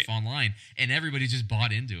fake beef online, and everybody just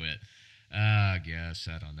bought into it. I guess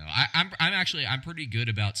I don't know. I'm pretty good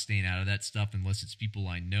about staying out of that stuff unless it's people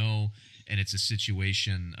I know and it's a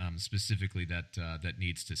situation specifically that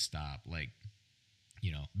needs to stop. Like,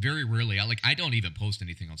 very rarely. I don't even post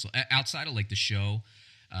anything on outside of like the show.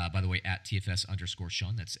 By the way, at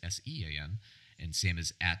TFS_Sean, that's SEAN, and Sam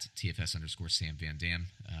is at TFS_Sam Van Dam,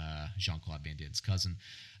 Jean-Claude Van Damme's cousin.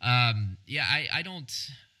 I don't.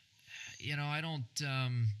 I don't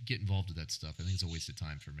get involved with that stuff. I think it's a waste of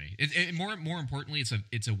time for me. More importantly,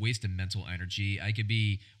 it's a waste of mental energy. I could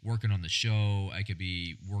be working on the show. I could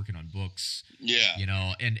be working on books.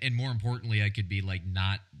 Yeah. And more importantly, I could be like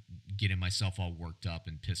not getting myself all worked up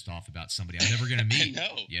and pissed off about somebody I'm never gonna meet. I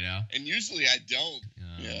know. And usually I don't.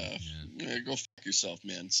 Yeah. Go fuck yourself,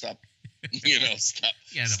 man. Stop. Stop.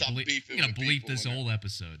 Yeah. Stop beefing. You're gonna bleep this whole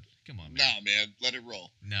episode. Come on, man. Nah, man. Let it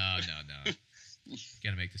roll. No. Got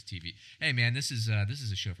to make this TV. Hey, man, this is a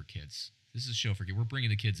show for kids. This is a show for kids. We're bringing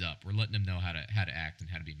the kids up. We're letting them know how to act and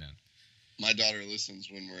how to be men. My daughter listens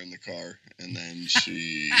when we're in the car, and then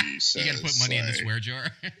she says, "You got to put money in the swear jar."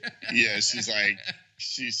 Yeah, she's like,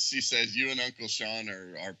 she says, "You and Uncle Sean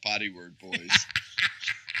are potty word boys."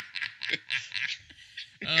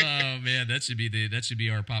 Oh man, that should be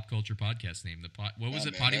our pop culture podcast name. What was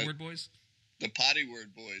it? Man, Potty word boys. The potty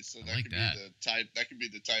word boys. So that could be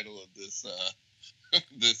the title of this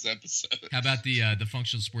this episode. How about the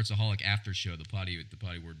Functional Sportsaholic after show, the potty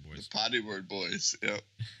word boys? The potty word boys. Yep.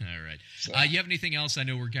 All right. So, you have anything else? I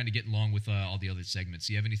know we're kind of getting along with all the other segments.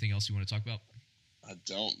 Do you have anything else you want to talk about? I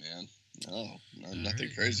don't, man. No, nothing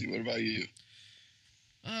crazy. What about you?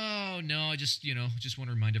 Oh no, I just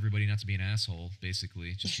want to remind everybody not to be an asshole.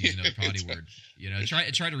 Basically, just use another potty word.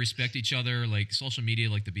 Try to respect each other. Like social media,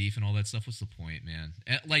 like the beef and all that stuff. What's the point, man?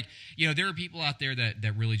 Like there are people out there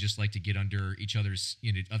that really just like to get under each other's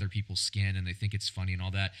other people's skin, and they think it's funny and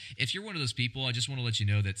all that. If you're one of those people, I just want to let you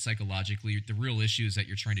know that psychologically, the real issue is that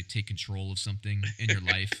you're trying to take control of something in your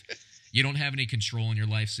life. You don't have any control in your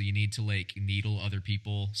life, so you need to like needle other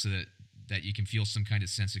people so that you can feel some kind of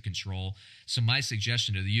sense of control. So my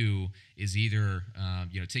suggestion to you is either,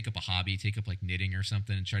 take up a hobby, take up like knitting or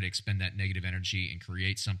something, and try to expend that negative energy and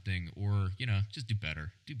create something, or just do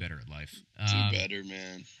better at life. Do better,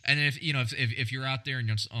 man. And if you're out there and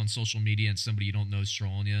you're on social media and somebody you don't know is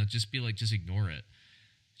trolling you, just ignore it.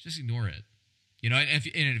 Just ignore it.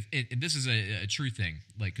 And this is a true thing,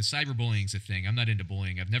 like, because cyberbullying is a thing. I'm not into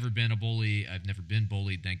bullying. I've never been a bully. I've never been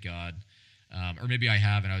bullied, thank God. Or maybe I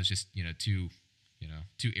have, and I was just, too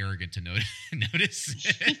arrogant to notice.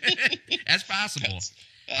 That's possible. That's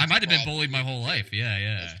I might have been bullied my whole life.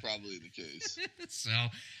 Yeah. That's probably the case.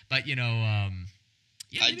 But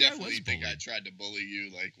I definitely think I tried to bully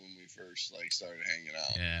you like when we first started hanging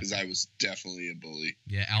out. Yeah. Because I was definitely a bully.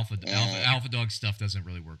 Yeah, alpha dog stuff doesn't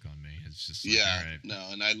really work on me. It's just like, all right. No,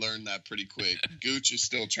 and I learned that pretty quick. Gooch is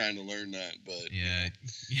still trying to learn that, but yeah.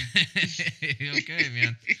 Okay,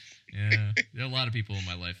 man. Yeah, there are a lot of people in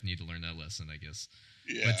my life need to learn that lesson, I guess.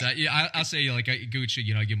 Yeah. But I'll say, like, Gooch,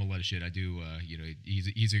 you know, I give him a lot of shit. I do, you know,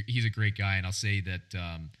 he's a great guy, and I'll say that,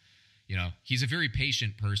 you know, he's a very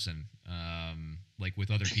patient person, like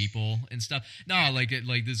with other people and stuff. No, like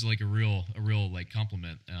this is like a real like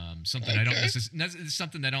compliment. Something I don't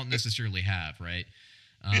something I don't necessarily have, right?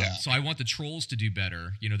 So I want the trolls to do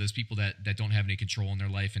better. You know, those people that don't have any control in their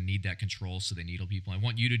life and need that control, so they needle people. I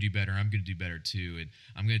want you to do better. I'm going to do better too, and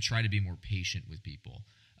I'm going to try to be more patient with people.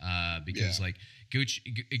 Because like Gooch,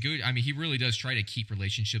 I mean, he really does try to keep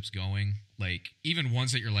relationships going. Like even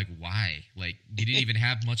ones that you're like, why? Like you didn't even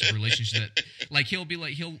have much of a relationship. Like he'll be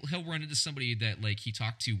like, he'll run into somebody that like he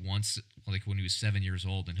talked to once, like when he was 7 years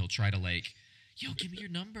old, and he'll try to like, yo, give me your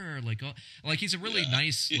number. Like he's a really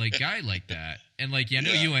nice like guy like that. And like, I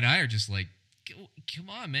know you and I are just like, come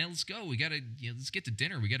on, man, let's go. We gotta, let's get to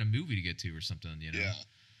dinner. We got a movie to get to or something. You know.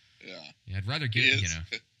 Yeah. I'd rather get, you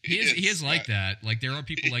know. He is like that. Like there are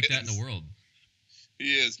people like that in the world.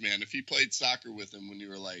 He is, man. If you played soccer with him when you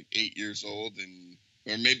were like 8 years old,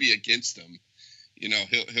 or maybe against him, you know,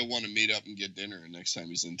 he'll want to meet up and get dinner next time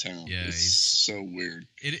he's in town. Yeah, he's so weird.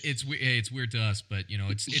 It's weird to us, but you know,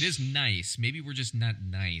 it is nice. Maybe we're just not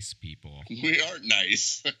nice people. We are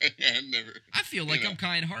nice. I feel like I'm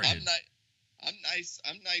kind-hearted. I'm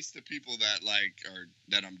nice to people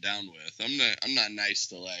that I'm down with. I'm not nice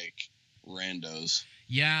to like randos.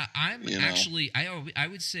 Yeah, I'm actually, I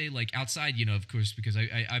would say like outside, you know, of course, because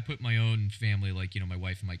I put my own family, like, you know, my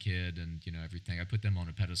wife and my kid and, you know, everything. I put them on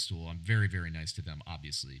a pedestal. I'm very, very nice to them,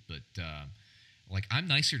 obviously. But like I'm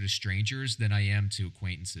nicer to strangers than I am to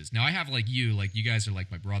acquaintances. Now I have like you guys are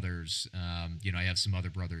like my brothers. You know, I have some other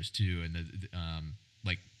brothers too. And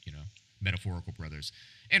like, you know, metaphorical brothers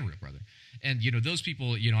and real brother. And, you know, those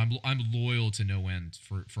people, you know, I'm loyal to no end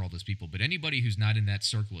for all those people. But anybody who's not in that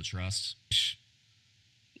circle of trust,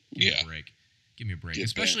 give me a break. Give me a break.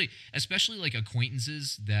 Especially like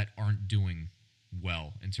acquaintances that aren't doing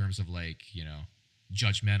well in terms of like, you know,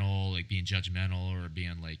 judgmental, like being judgmental or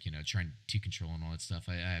being like, you know, trying to control and all that stuff.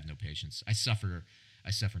 I have no patience. I suffer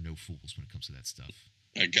no fools when it comes to that stuff.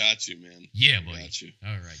 I got you, man. Yeah, buddy. Got you.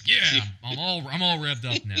 All right. Yeah, I'm all revved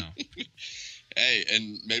up now. Hey,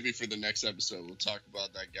 and maybe for the next episode, we'll talk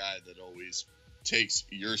about that guy that always takes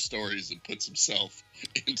your stories and puts himself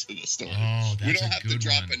into the story. Oh, that's a good one. We don't have to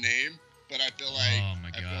drop a name, but I feel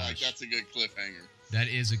like that's a good cliffhanger. That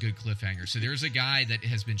is a good cliffhanger. So there's a guy that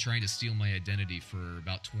has been trying to steal my identity for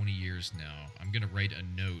about 20 years now. I'm going to write a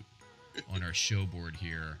note on our show board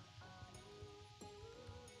here.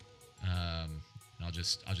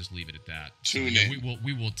 I'll just leave it at that. Tune in.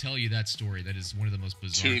 We will tell you that story. That is one of the most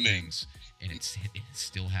bizarre things, and it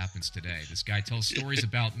still happens today. This guy tells stories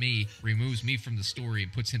about me, removes me from the story,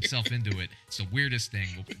 and puts himself into it. It's the weirdest thing.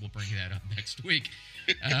 We'll bring that up next week.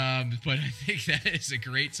 But I think that is a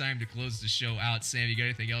great time to close the show out. Sam, you got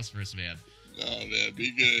anything else for us, man? Oh man,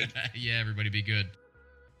 be good. Yeah, everybody, be good.